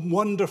so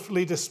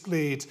wonderfully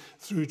displayed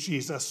through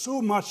Jesus.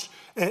 So much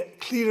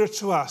clearer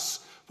to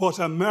us what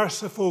a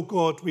merciful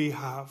God we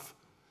have.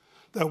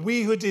 That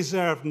we who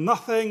deserve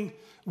nothing,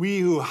 we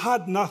who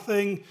had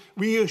nothing,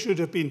 we who should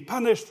have been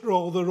punished for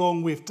all the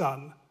wrong we've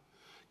done.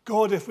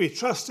 God, if we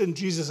trust in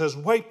Jesus, has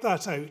wiped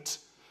that out,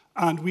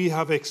 and we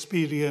have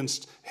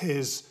experienced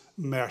his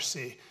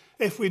mercy.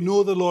 If we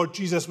know the Lord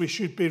Jesus, we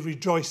should be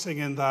rejoicing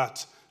in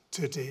that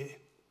today.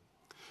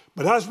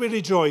 But as we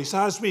rejoice,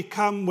 as we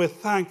come with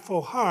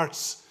thankful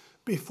hearts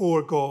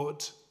before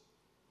God,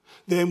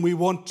 then we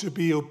want to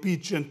be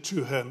obedient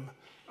to him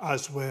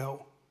as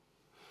well.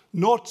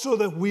 Not so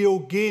that we'll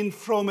gain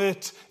from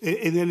it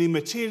in any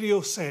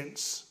material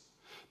sense,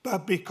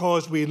 but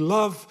because we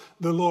love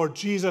the Lord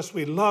Jesus,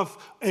 we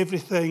love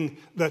everything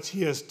that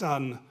he has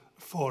done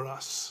for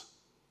us.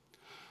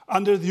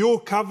 Under the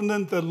old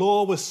covenant, the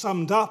law was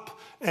summed up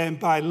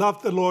by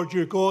love the Lord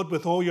your God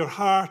with all your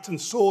heart and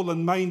soul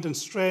and mind and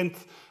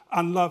strength,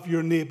 and love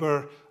your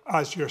neighbour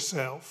as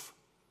yourself.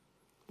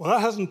 Well,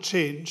 that hasn't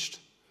changed.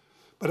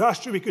 But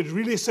actually, we could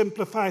really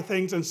simplify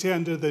things and say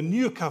under the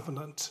new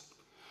covenant,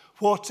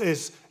 what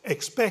is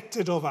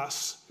expected of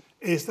us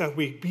is that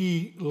we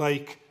be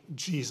like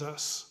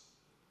Jesus.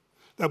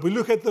 That we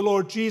look at the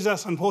Lord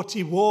Jesus and what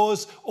he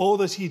was, all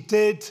that he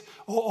did,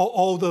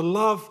 all the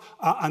love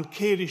and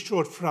care he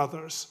showed for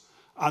others.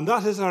 And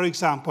that is our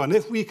example. And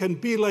if we can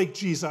be like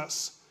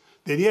Jesus,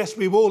 then yes,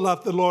 we will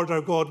love the Lord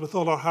our God with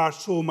all our heart,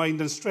 soul,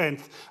 mind, and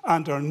strength,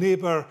 and our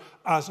neighbour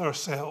as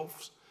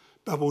ourselves.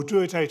 But we'll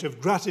do it out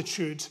of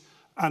gratitude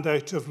and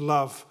out of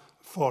love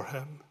for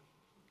him.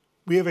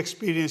 We have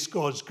experienced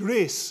God's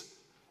grace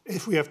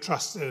if we have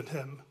trusted in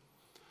him.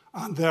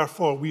 And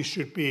therefore, we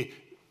should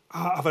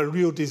have a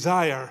real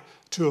desire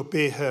to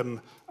obey him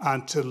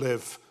and to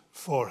live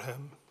for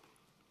him.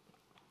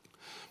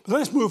 But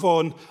let's move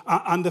on.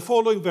 And the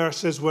following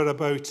verses were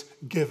about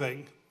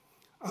giving,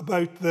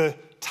 about the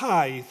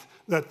tithe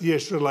that the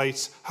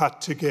Israelites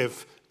had to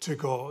give to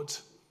God.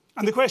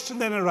 And the question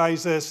then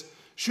arises,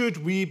 should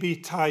we be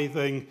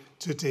tithing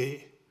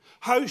today?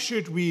 How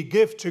should we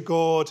give to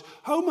God?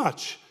 How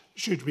much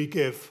should we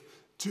give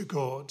to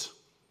God?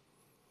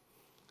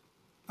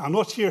 I'm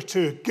not here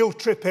to guilt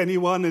trip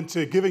anyone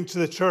into giving to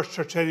the church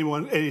or to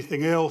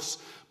anything else,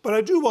 but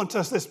I do want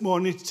us this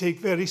morning to take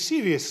very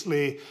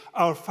seriously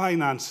our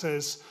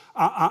finances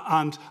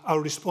and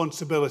our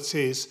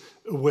responsibilities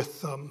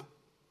with them.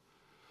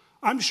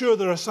 I'm sure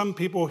there are some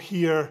people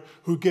here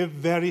who give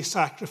very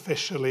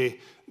sacrificially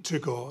to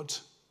God.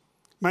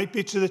 Might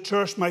be to the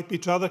church, might be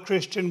to other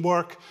Christian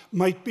work,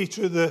 might be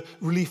to the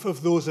relief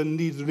of those in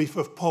need, the relief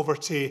of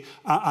poverty,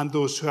 and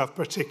those who have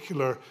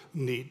particular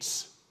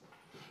needs.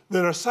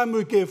 There are some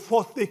who give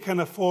what they can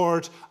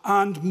afford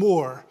and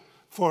more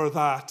for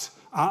that,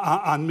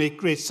 and make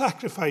great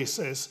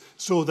sacrifices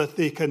so that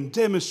they can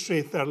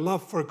demonstrate their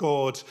love for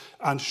God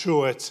and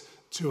show it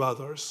to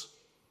others.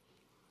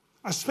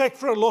 I suspect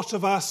for a lot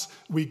of us,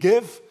 we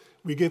give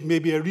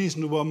maybe a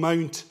reasonable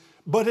amount,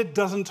 but it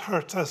doesn't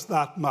hurt us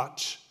that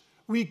much.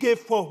 We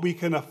give what we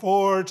can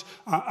afford,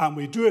 and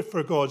we do it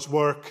for God's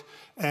work,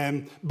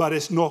 but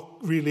it's not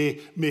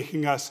really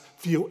making us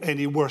feel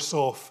any worse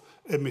off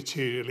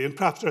immaterially. And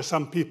perhaps there are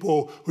some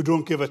people who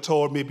don't give at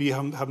all, maybe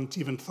haven't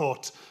even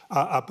thought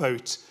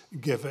about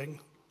giving.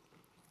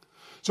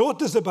 So what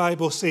does the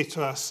Bible say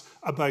to us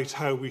about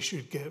how we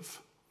should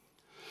give?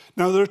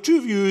 Now, there are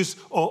two views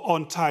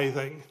on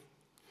tithing.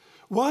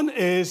 One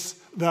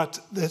is that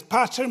the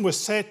pattern was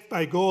set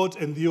by God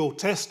in the Old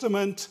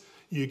Testament.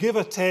 You give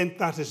a tenth,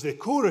 that is the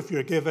core of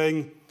your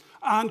giving,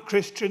 and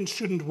Christians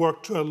shouldn't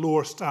work to a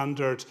lower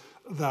standard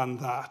than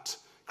that.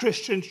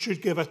 Christians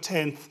should give a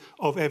tenth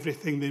of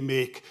everything they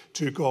make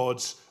to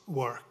God's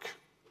work.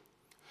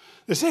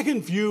 The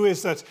second view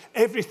is that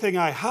everything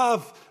I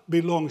have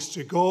belongs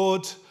to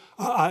God.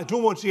 I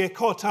don't want to get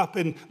caught up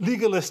in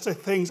legalistic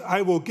things.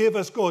 I will give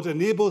as God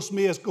enables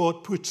me, as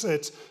God puts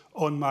it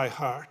on my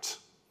heart.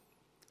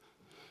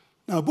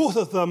 Now, both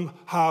of them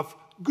have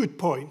good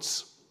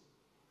points.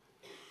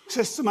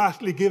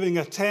 Systematically giving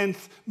a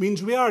tenth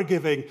means we are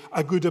giving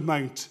a good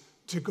amount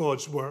to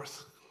God's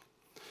worth.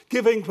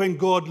 Giving when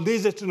God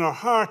lays it in our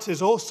heart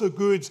is also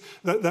good,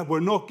 that we're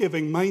not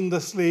giving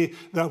mindlessly,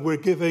 that we're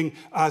giving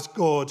as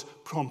God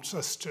prompts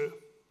us to.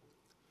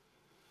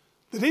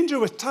 The danger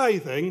with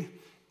tithing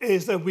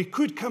is that we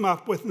could come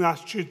up with an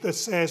attitude that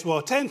says, well,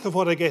 a tenth of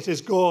what I get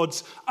is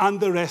God's and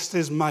the rest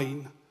is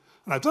mine.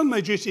 And I've done my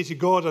duty to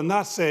God and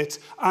that's it.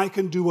 I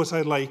can do what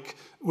I like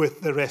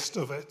with the rest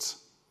of it.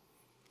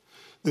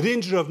 The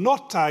danger of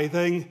not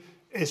tithing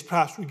is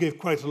perhaps we give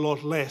quite a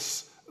lot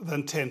less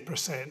than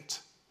 10%.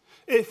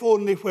 If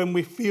only when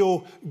we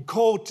feel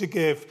called to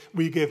give,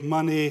 we give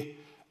money,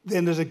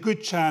 then there's a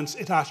good chance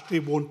it actually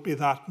won't be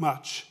that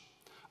much.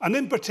 And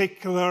in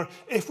particular,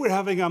 if we're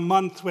having a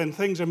month when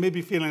things are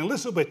maybe feeling a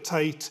little bit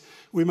tight,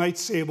 we might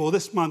say, well,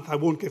 this month I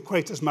won't give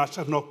quite as much.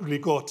 I've not really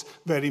got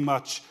very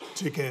much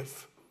to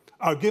give.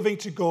 Our giving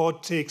to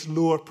God takes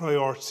lower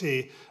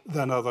priority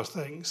than other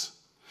things.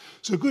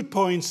 So good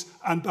points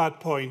and bad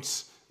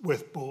points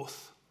with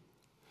both.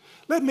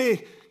 Let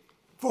me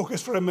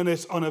focus for a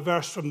minute on a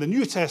verse from the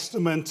New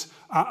Testament,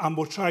 and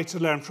we'll try to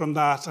learn from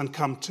that and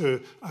come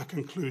to a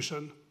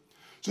conclusion.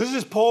 So this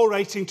is Paul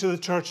writing to the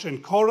church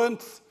in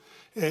Corinth.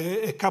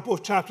 A couple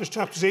of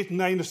chapters 8 and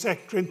 9 of 2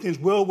 Corinthians,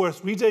 well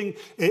worth reading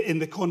in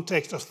the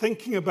context of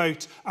thinking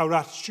about our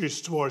attitudes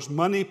towards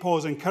money.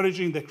 Paul's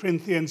encouraging the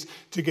Corinthians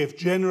to give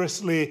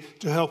generously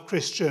to help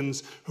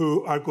Christians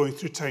who are going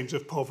through times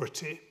of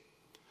poverty.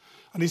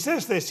 And he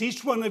says this,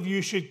 each one of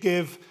you should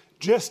give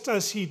just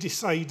as he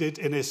decided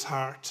in his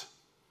heart,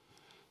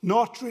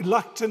 not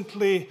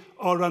reluctantly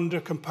or under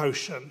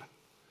compulsion,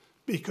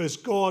 because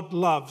God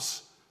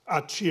loves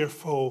a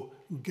cheerful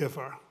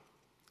giver.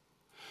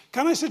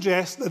 Can I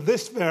suggest that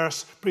this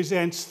verse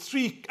presents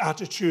three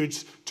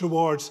attitudes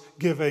towards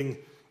giving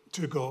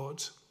to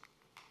God?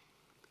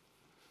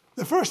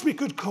 The first we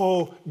could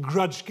call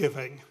grudge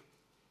giving.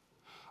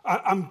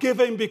 I'm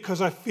giving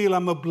because I feel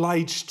I'm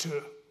obliged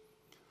to.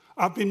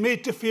 I've been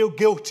made to feel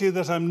guilty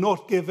that I'm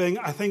not giving.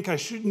 I think I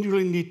shouldn't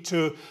really need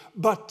to,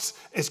 but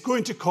it's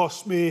going to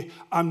cost me.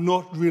 I'm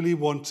not really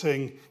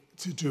wanting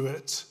to do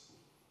it.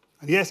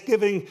 And yes,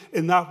 giving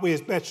in that way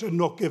is better than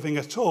not giving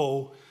at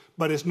all,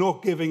 but it's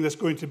not giving that's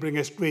going to bring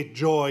us great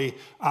joy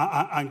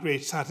and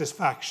great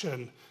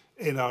satisfaction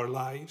in our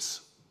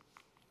lives.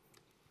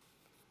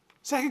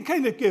 Second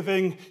kind of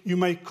giving you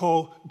might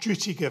call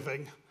duty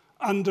giving,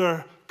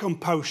 under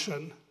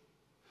compulsion.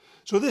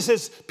 So this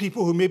is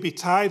people who maybe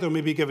tithe or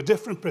maybe give a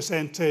different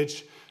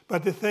percentage,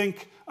 but they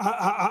think,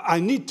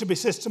 I need to be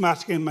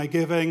systematic in my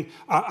giving,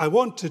 I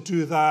want to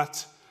do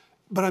that,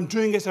 but I'm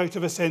doing it out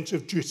of a sense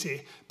of duty.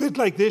 A bit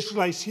like the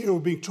Israelites here were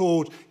being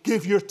told,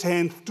 give your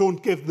tenth,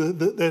 don't give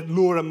the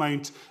lower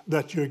amount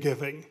that you're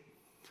giving.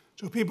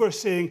 So people are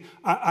saying,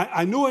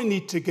 I know I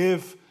need to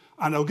give,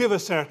 and I'll give a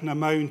certain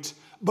amount,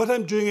 but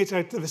I'm doing it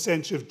out of a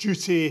sense of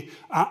duty,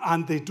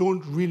 and they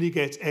don't really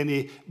get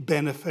any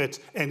benefit,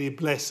 any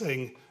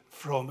blessing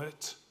from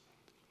it.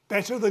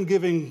 Better than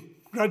giving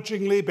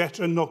grudgingly,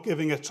 better than not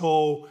giving at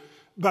all,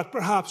 but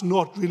perhaps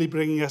not really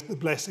bringing us the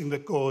blessing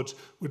that God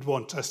would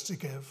want us to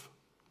give.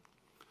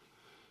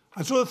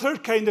 And so the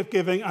third kind of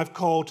giving I've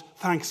called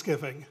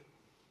thanksgiving.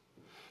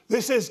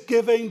 This is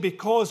giving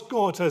because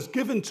God has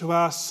given to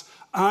us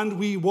and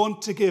we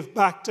want to give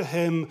back to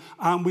him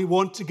and we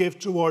want to give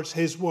towards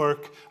his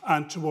work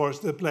and towards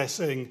the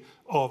blessing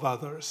of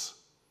others.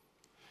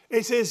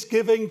 It is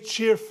giving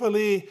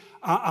cheerfully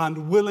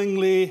and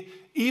willingly,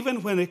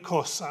 even when it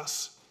costs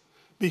us,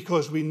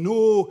 because we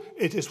know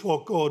it is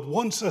what God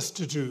wants us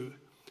to do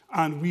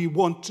and we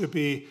want to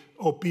be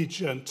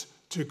obedient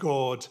to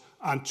God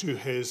and to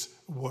his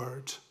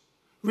word.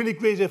 Really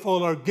great if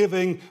all our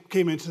giving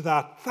came into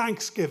that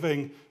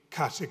thanksgiving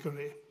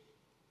category.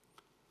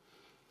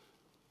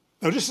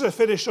 Now, just as I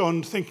finish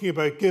on thinking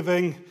about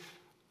giving,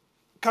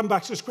 come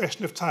back to this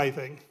question of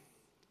tithing.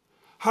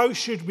 How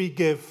should we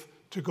give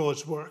to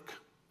God's work?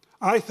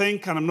 I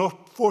think, and I'm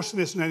not forcing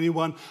this on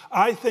anyone,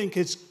 I think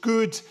it's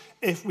good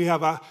if we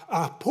have a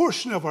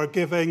portion of our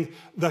giving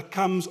that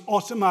comes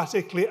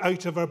automatically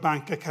out of our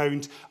bank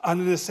account,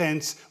 and in a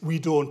sense, we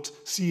don't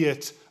see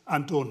it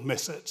and don't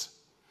miss it.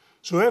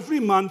 So every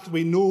month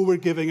we know we're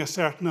giving a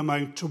certain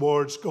amount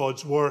towards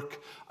God's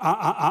work,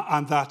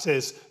 and that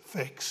is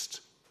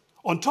fixed.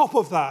 On top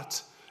of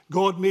that,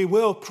 God may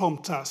well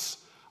prompt us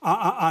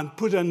and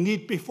put a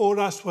need before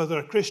us, whether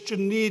a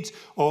Christian need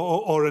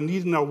or a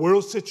need in our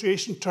world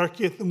situation.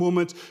 Turkey at the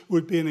moment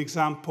would be an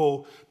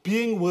example,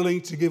 being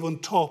willing to give on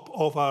top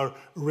of our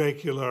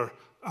regular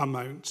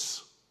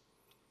amounts.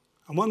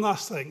 And one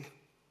last thing.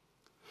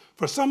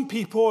 For some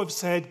people, I've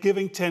said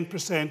giving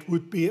 10%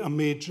 would be a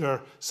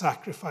major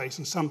sacrifice,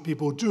 and some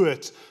people do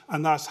it,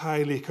 and that's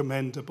highly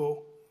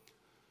commendable.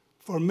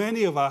 For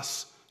many of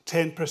us,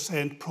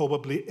 10%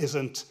 probably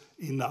isn't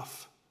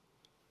enough.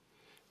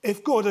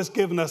 If God has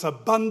given us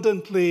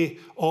abundantly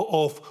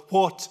of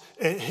what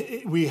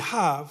we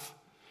have,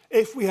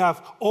 if we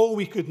have all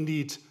we could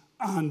need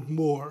and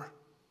more,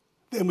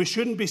 then we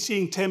shouldn't be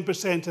seeing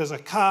 10% as a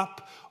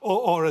cap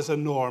or as a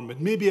norm. It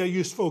may be a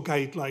useful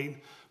guideline,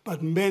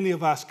 but many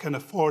of us can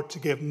afford to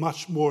give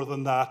much more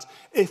than that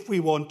if we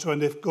want to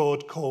and if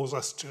God calls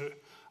us to,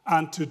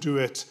 and to do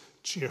it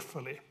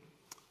cheerfully.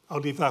 I'll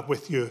leave that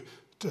with you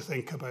to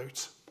think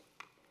about.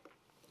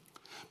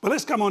 But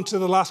let's come on to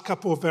the last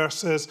couple of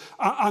verses,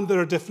 and there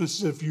are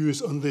differences of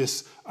views on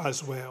this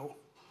as well.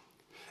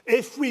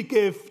 If we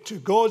give to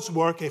God's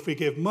work, if we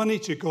give money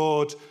to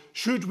God,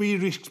 should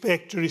we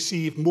expect to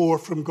receive more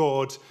from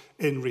God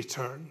in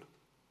return?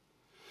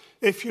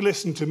 If you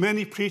listen to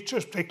many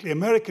preachers, particularly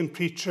American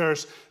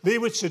preachers, they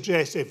would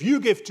suggest if you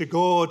give to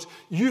God,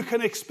 you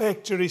can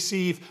expect to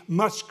receive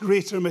much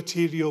greater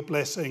material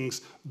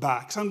blessings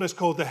back, sometimes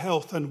called the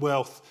health and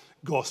wealth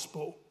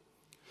gospel.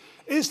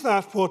 Is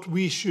that what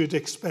we should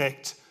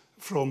expect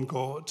from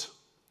God?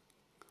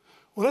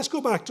 Well, let's go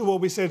back to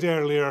what we said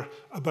earlier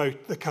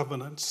about the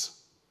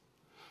covenants.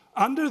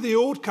 Under the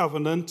old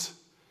covenant,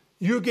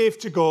 you gave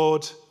to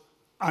God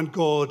and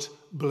God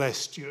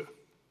blessed you.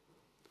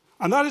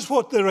 And that is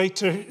what the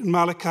writer in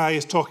Malachi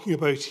is talking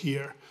about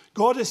here.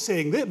 God is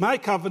saying that my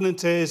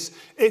covenant is,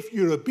 if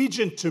you're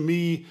obedient to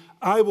me,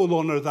 I will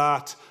honour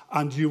that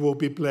and you will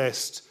be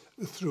blessed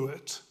through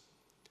it.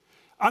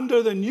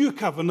 Under the new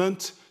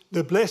covenant,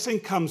 the blessing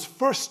comes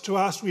first to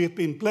us. We have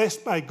been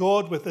blessed by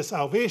God with the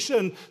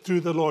salvation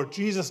through the Lord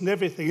Jesus and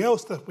everything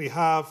else that we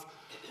have.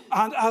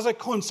 And as a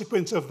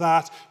consequence of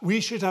that,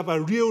 we should have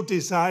a real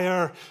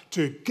desire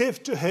to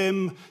give to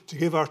him, to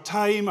give our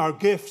time, our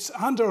gifts,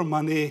 and our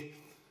money,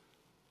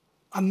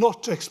 and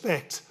not to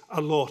expect a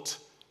lot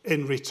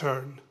in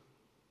return.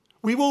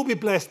 We will be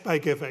blessed by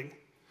giving.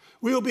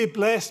 We will be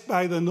blessed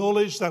by the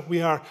knowledge that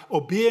we are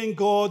obeying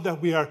God,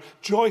 that we are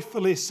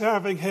joyfully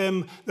serving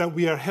him, that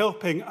we are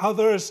helping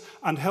others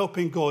and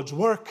helping God's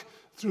work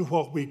through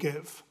what we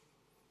give.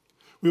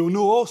 We will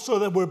know also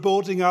that we're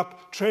building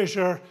up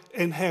treasure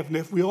in heaven.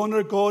 If we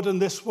honour God in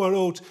this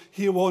world,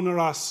 he will honour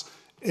us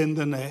in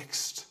the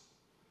next.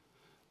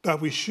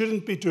 But we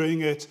shouldn't be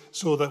doing it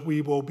so that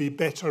we will be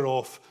better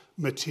off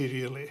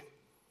materially.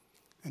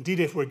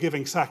 Indeed, if we're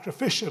giving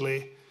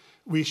sacrificially,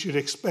 we should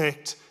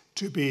expect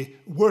to be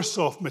worse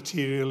off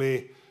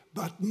materially,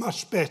 but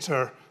much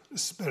better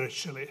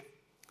spiritually.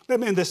 Let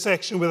me end this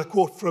section with a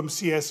quote from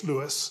C.S.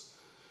 Lewis.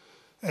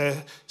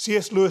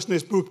 C.S. Lewis, in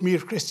his book Mere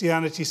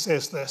Christianity,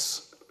 says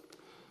this: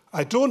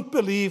 "I don't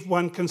believe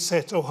one can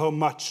settle how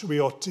much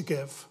we ought to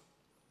give.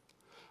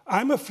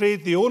 I'm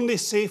afraid the only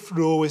safe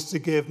rule is to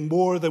give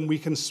more than we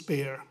can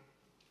spare.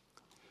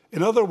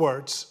 In other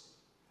words,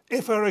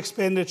 if our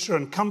expenditure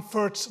on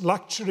comforts,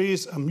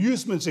 luxuries,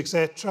 amusements,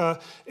 etc.,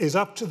 is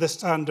up to the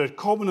standard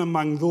common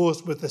among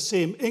those with the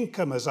same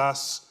income as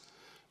us,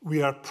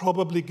 we are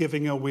probably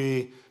giving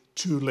away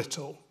too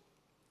little.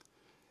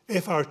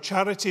 If our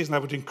charities, and I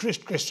would increase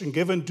Christian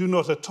giving, do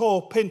not at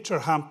all pinch or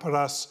hamper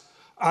us,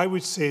 I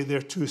would say they're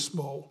too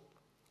small.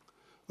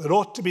 There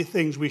ought to be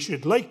things we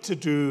should like to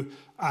do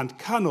and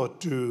cannot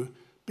do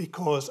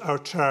because our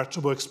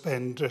charitable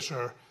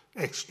expenditure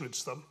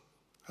excludes them."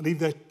 I'll leave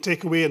that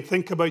takeaway and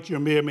think about. You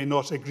may or may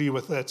not agree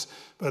with it,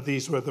 but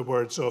these were the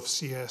words of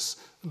C.S.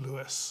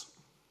 Lewis.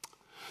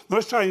 Now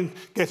let's try and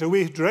get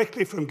away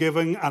directly from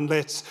giving, and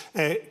let's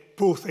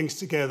pull things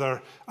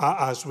together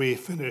as we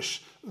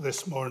finish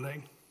this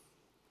morning.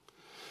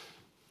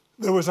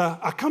 There was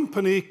a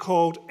company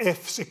called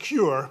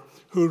F-Secure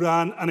who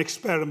ran an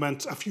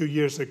experiment a few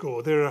years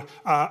ago. They're an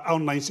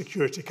online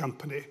security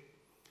company.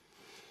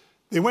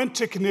 They went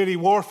to Canary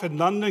Wharf in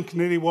London.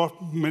 Canary Wharf,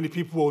 many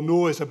people will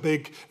know, is a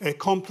big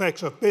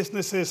complex of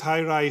businesses,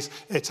 high-rise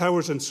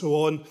towers and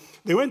so on.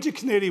 They went to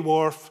Canary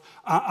Wharf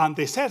and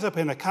they set up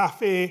in a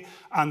cafe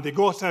and they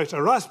got out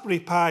a Raspberry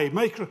Pi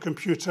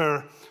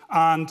microcomputer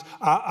and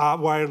a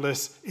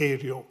wireless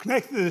aerial.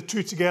 Connected the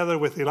two together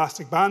with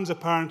elastic bands,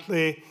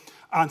 apparently,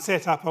 and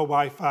set up a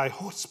Wi-Fi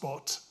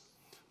hotspot.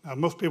 Now,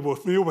 most people are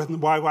familiar with the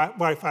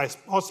Wi-Fi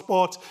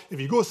hotspot.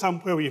 If you go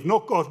somewhere where you've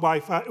not got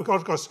Wi-Fi,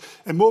 got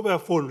a mobile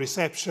phone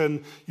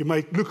reception, you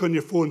might look on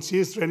your phone, see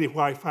is there any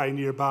Wi-Fi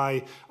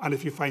nearby, and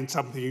if you find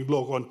something you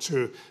log on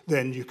to,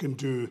 then you can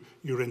do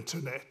your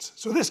internet.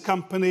 So this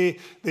company,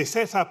 they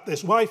set up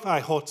this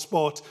Wi-Fi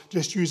hotspot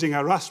just using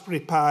a Raspberry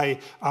Pi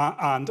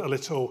and a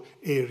little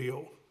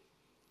aerial.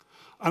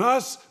 And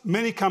as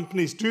many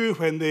companies do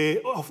when they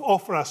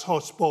offer us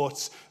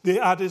hotspots, they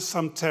added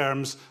some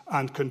terms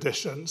and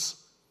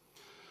conditions.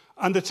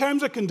 And the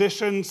terms and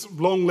conditions,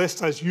 long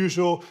list as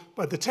usual,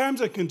 but the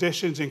terms and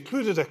conditions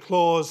included a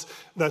clause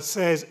that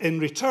says, in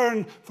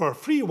return for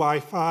free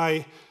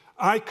Wi-Fi,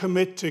 I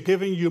commit to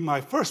giving you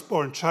my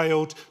firstborn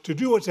child to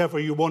do whatever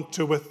you want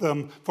to with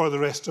them for the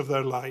rest of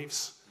their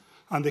lives.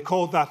 And they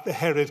called that the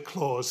Herod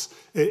clause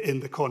in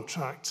the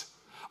contract.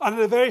 And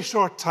in a very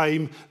short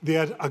time, they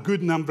had a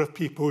good number of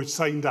people who'd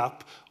signed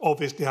up,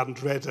 obviously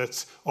hadn't read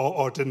it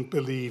or didn't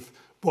believe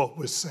what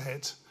was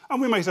said.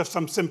 And we might have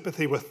some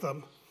sympathy with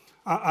them.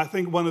 I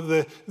think one of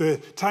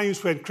the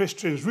times when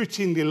Christians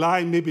routinely lie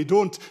and maybe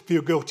don't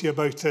feel guilty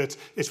about it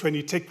is when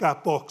you tick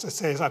that box that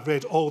says, I've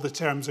read all the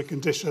terms and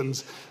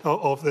conditions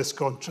of this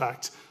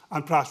contract,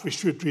 and perhaps we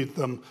should read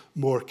them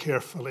more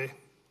carefully.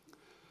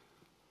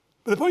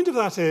 But the point of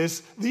that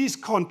is, these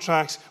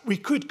contracts we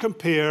could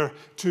compare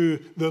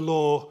to the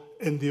law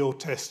in the Old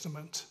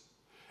Testament.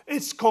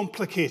 It's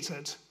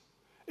complicated.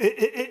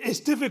 It's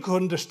difficult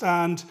to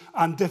understand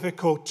and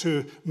difficult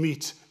to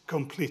meet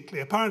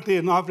completely. Apparently,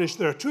 on average,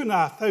 there are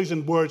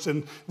 2,500 words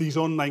in these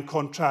online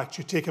contracts.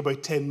 You take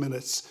about 10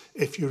 minutes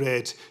if you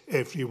read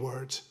every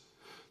word.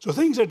 So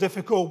things are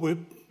difficult.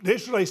 The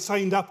Israelites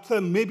signed up to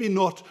them, maybe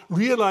not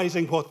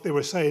realizing what they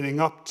were signing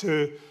up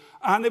to.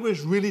 And it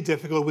was really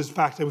difficult. In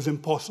fact, it was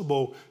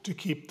impossible to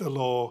keep the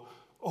law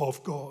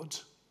of God.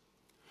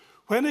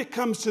 When it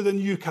comes to the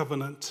new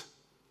covenant,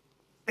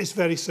 it's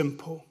very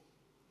simple.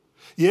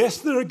 Yes,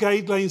 there are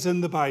guidelines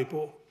in the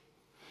Bible.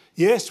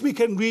 Yes, we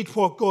can read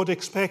what God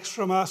expects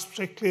from us,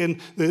 particularly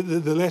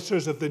in the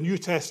letters of the New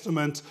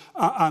Testament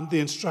and the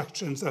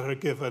instructions that are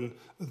given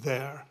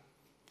there.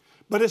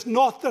 But it's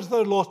not that there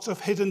are lots of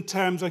hidden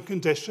terms and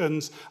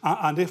conditions,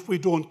 and if we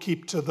don't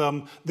keep to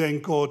them, then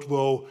God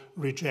will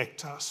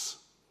reject us.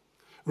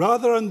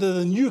 Rather, under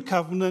the new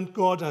covenant,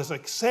 God has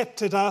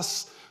accepted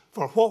us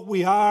for what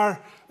we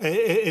are,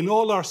 in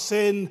all our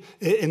sin,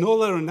 in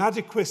all our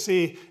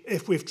inadequacy,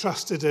 if we've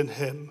trusted in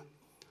him.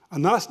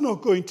 And that's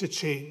not going to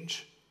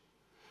change.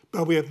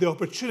 But we have the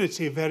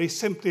opportunity, very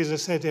simply, as I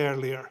said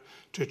earlier,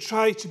 to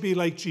try to be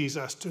like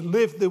Jesus, to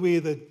live the way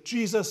that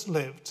Jesus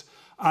lived,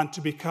 and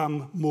to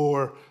become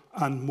more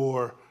and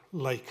more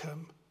like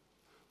him.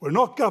 We're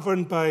not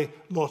governed by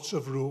lots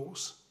of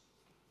rules.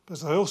 But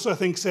as I also,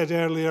 said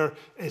earlier,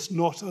 it's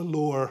not a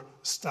lower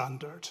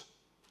standard.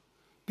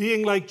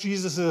 Being like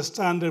Jesus is a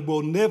standard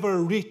we'll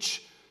never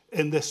reach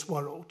in this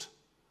world.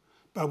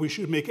 But we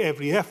should make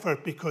every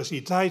effort because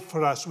he died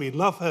for us. We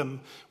love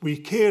him. We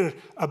care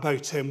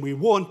about him. We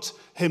want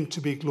him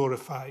to be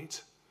glorified.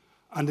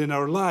 And in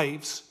our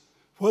lives,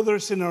 whether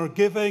it's in our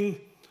giving,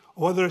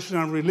 whether it's in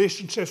our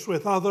relationships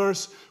with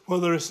others,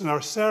 whether it's in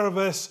our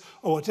service,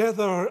 or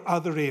whatever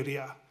other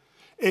area,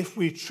 if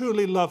we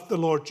truly love the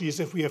Lord Jesus,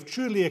 if we have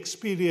truly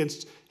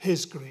experienced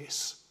his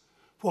grace,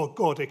 what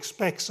God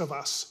expects of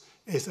us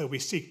is that we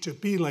seek to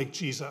be like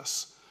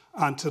Jesus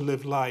and to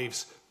live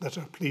lives that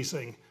are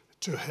pleasing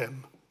to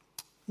him.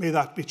 May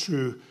that be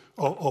true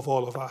of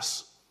all of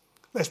us.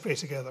 Let's pray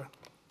together.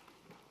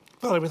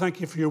 Father, we thank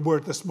you for your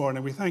word this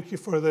morning. We thank you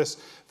for this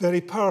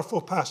very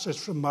powerful passage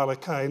from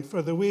Malachi and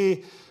for the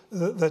way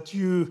that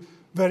you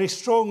very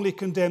strongly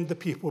condemned the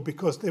people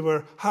because they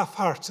were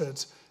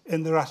half-hearted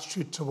in their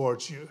attitude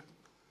towards you.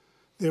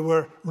 They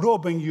were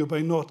robbing you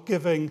by not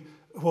giving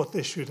what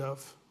they should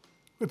have.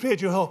 We pray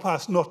that you help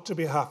us not to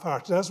be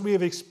half-hearted. As we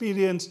have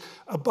experienced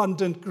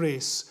abundant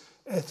grace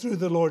through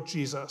the Lord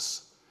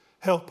Jesus,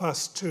 help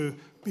us to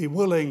be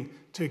willing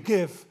to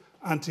give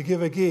and to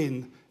give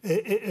again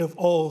of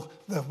all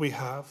that we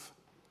have.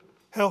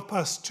 Help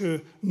us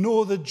to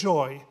know the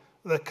joy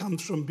that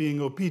comes from being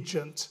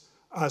obedient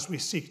as we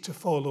seek to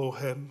follow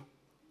him.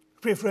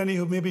 Pray for any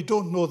who maybe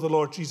don't know the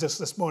Lord Jesus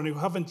this morning, who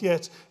haven't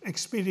yet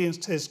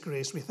experienced his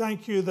grace. We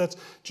thank you that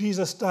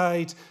Jesus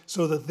died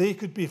so that they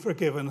could be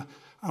forgiven,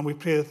 and we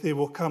pray that they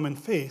will come in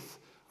faith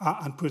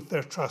and put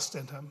their trust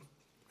in him.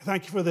 We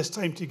thank you for this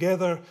time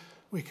together.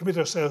 We commit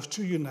ourselves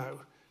to you now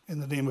in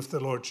the name of the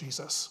Lord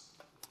Jesus.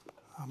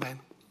 Amen.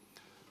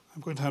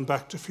 I'm going to hand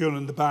back to Fiona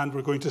and the band.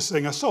 We're going to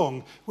sing a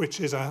song which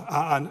is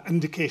an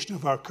indication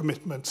of our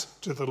commitment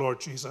to the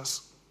Lord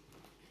Jesus.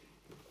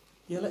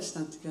 Yeah, let's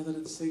stand together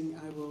and sing,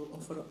 I will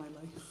offer up my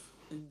life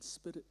in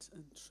spirit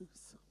and truth.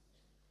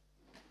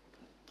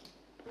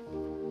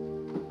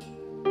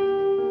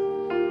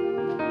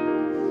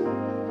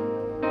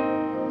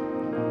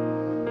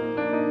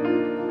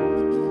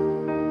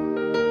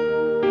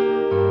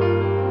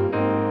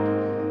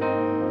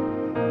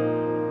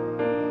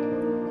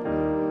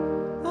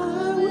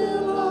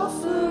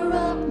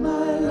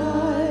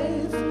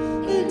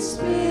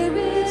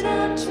 Spirit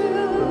and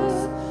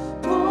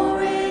truth,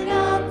 pouring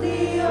out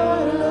the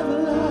oil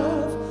of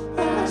love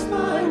as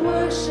my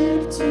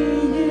worship to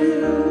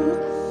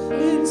you.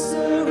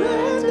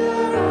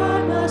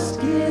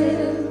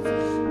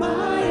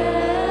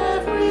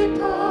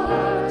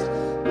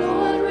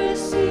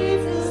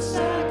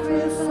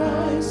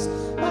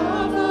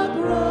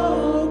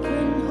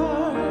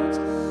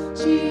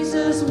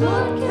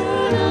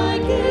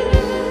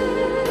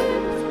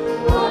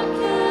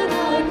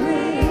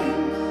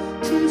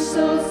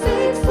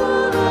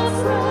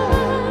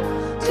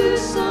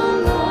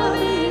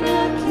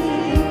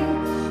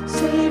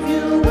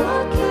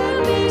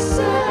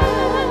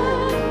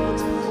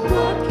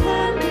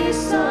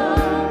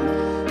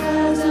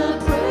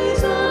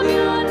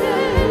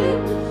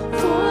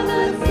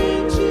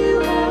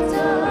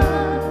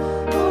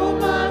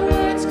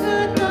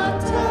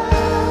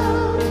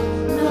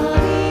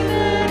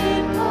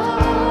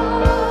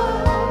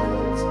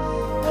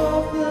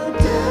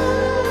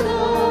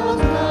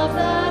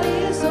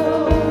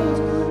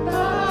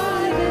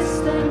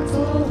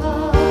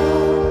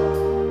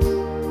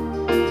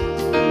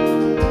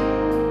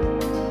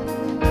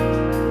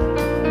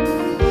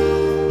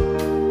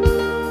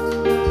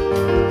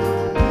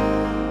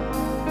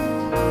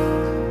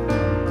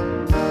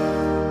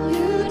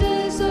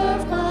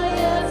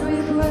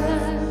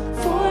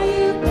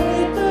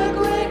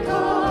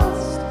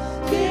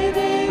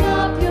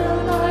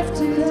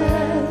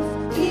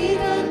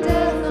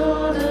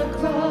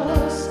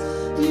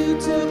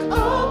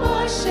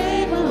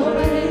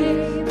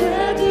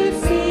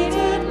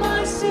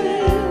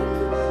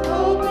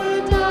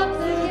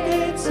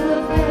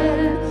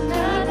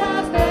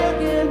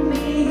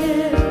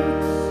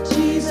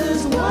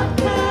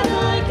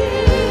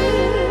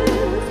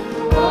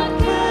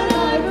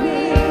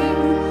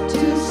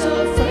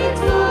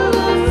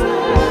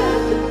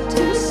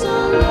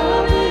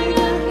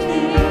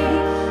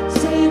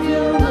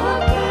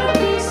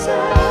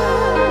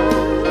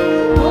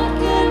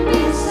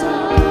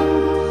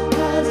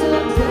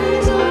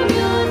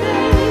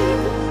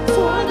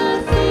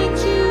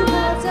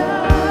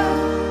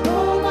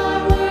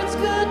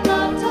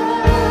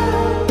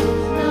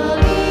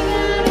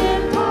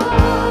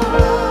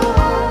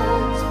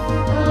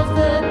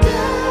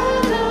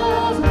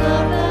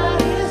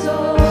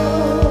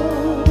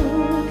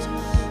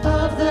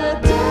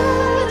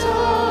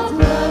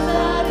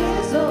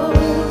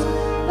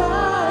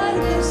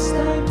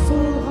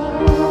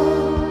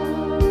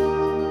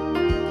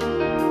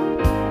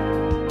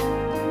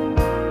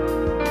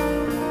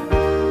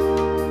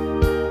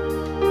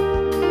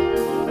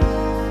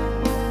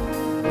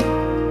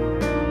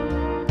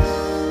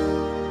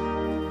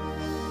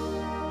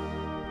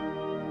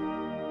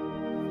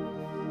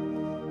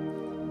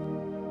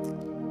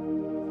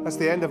 That's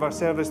the end of our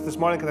service this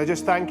morning. Can I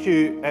just thank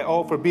you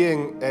all for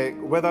being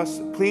with us?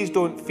 Please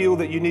don't feel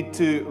that you need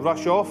to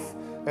rush off.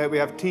 We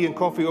have tea and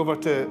coffee over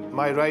to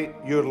my right,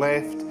 your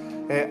left.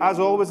 As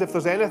always, if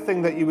there's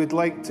anything that you would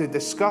like to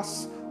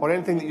discuss or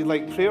anything that you'd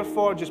like prayer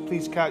for, just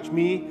please catch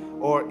me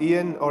or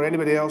Ian or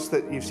anybody else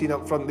that you've seen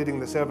up front leading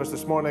the service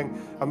this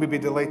morning, and we'd be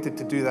delighted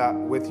to do that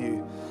with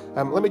you.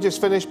 Let me just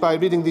finish by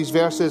reading these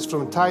verses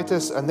from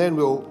Titus, and then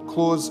we'll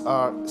close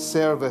our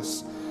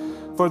service.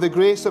 For the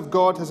grace of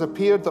God has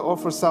appeared that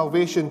offers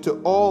salvation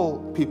to all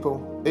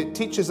people. It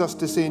teaches us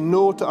to say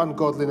no to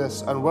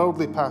ungodliness and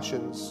worldly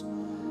passions,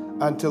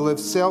 and to live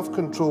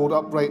self-controlled,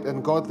 upright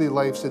and godly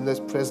lives in this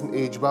present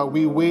age, while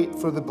we wait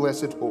for the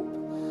blessed hope,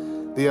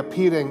 the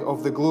appearing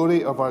of the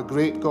glory of our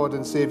great God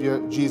and Saviour,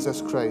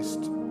 Jesus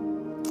Christ,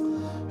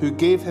 who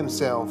gave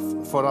himself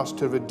for us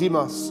to redeem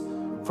us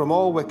from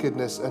all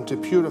wickedness and to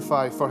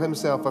purify for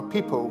himself a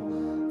people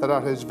that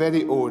are his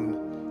very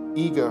own,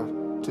 eager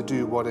to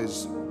do what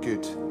is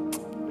good.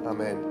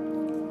 Amen.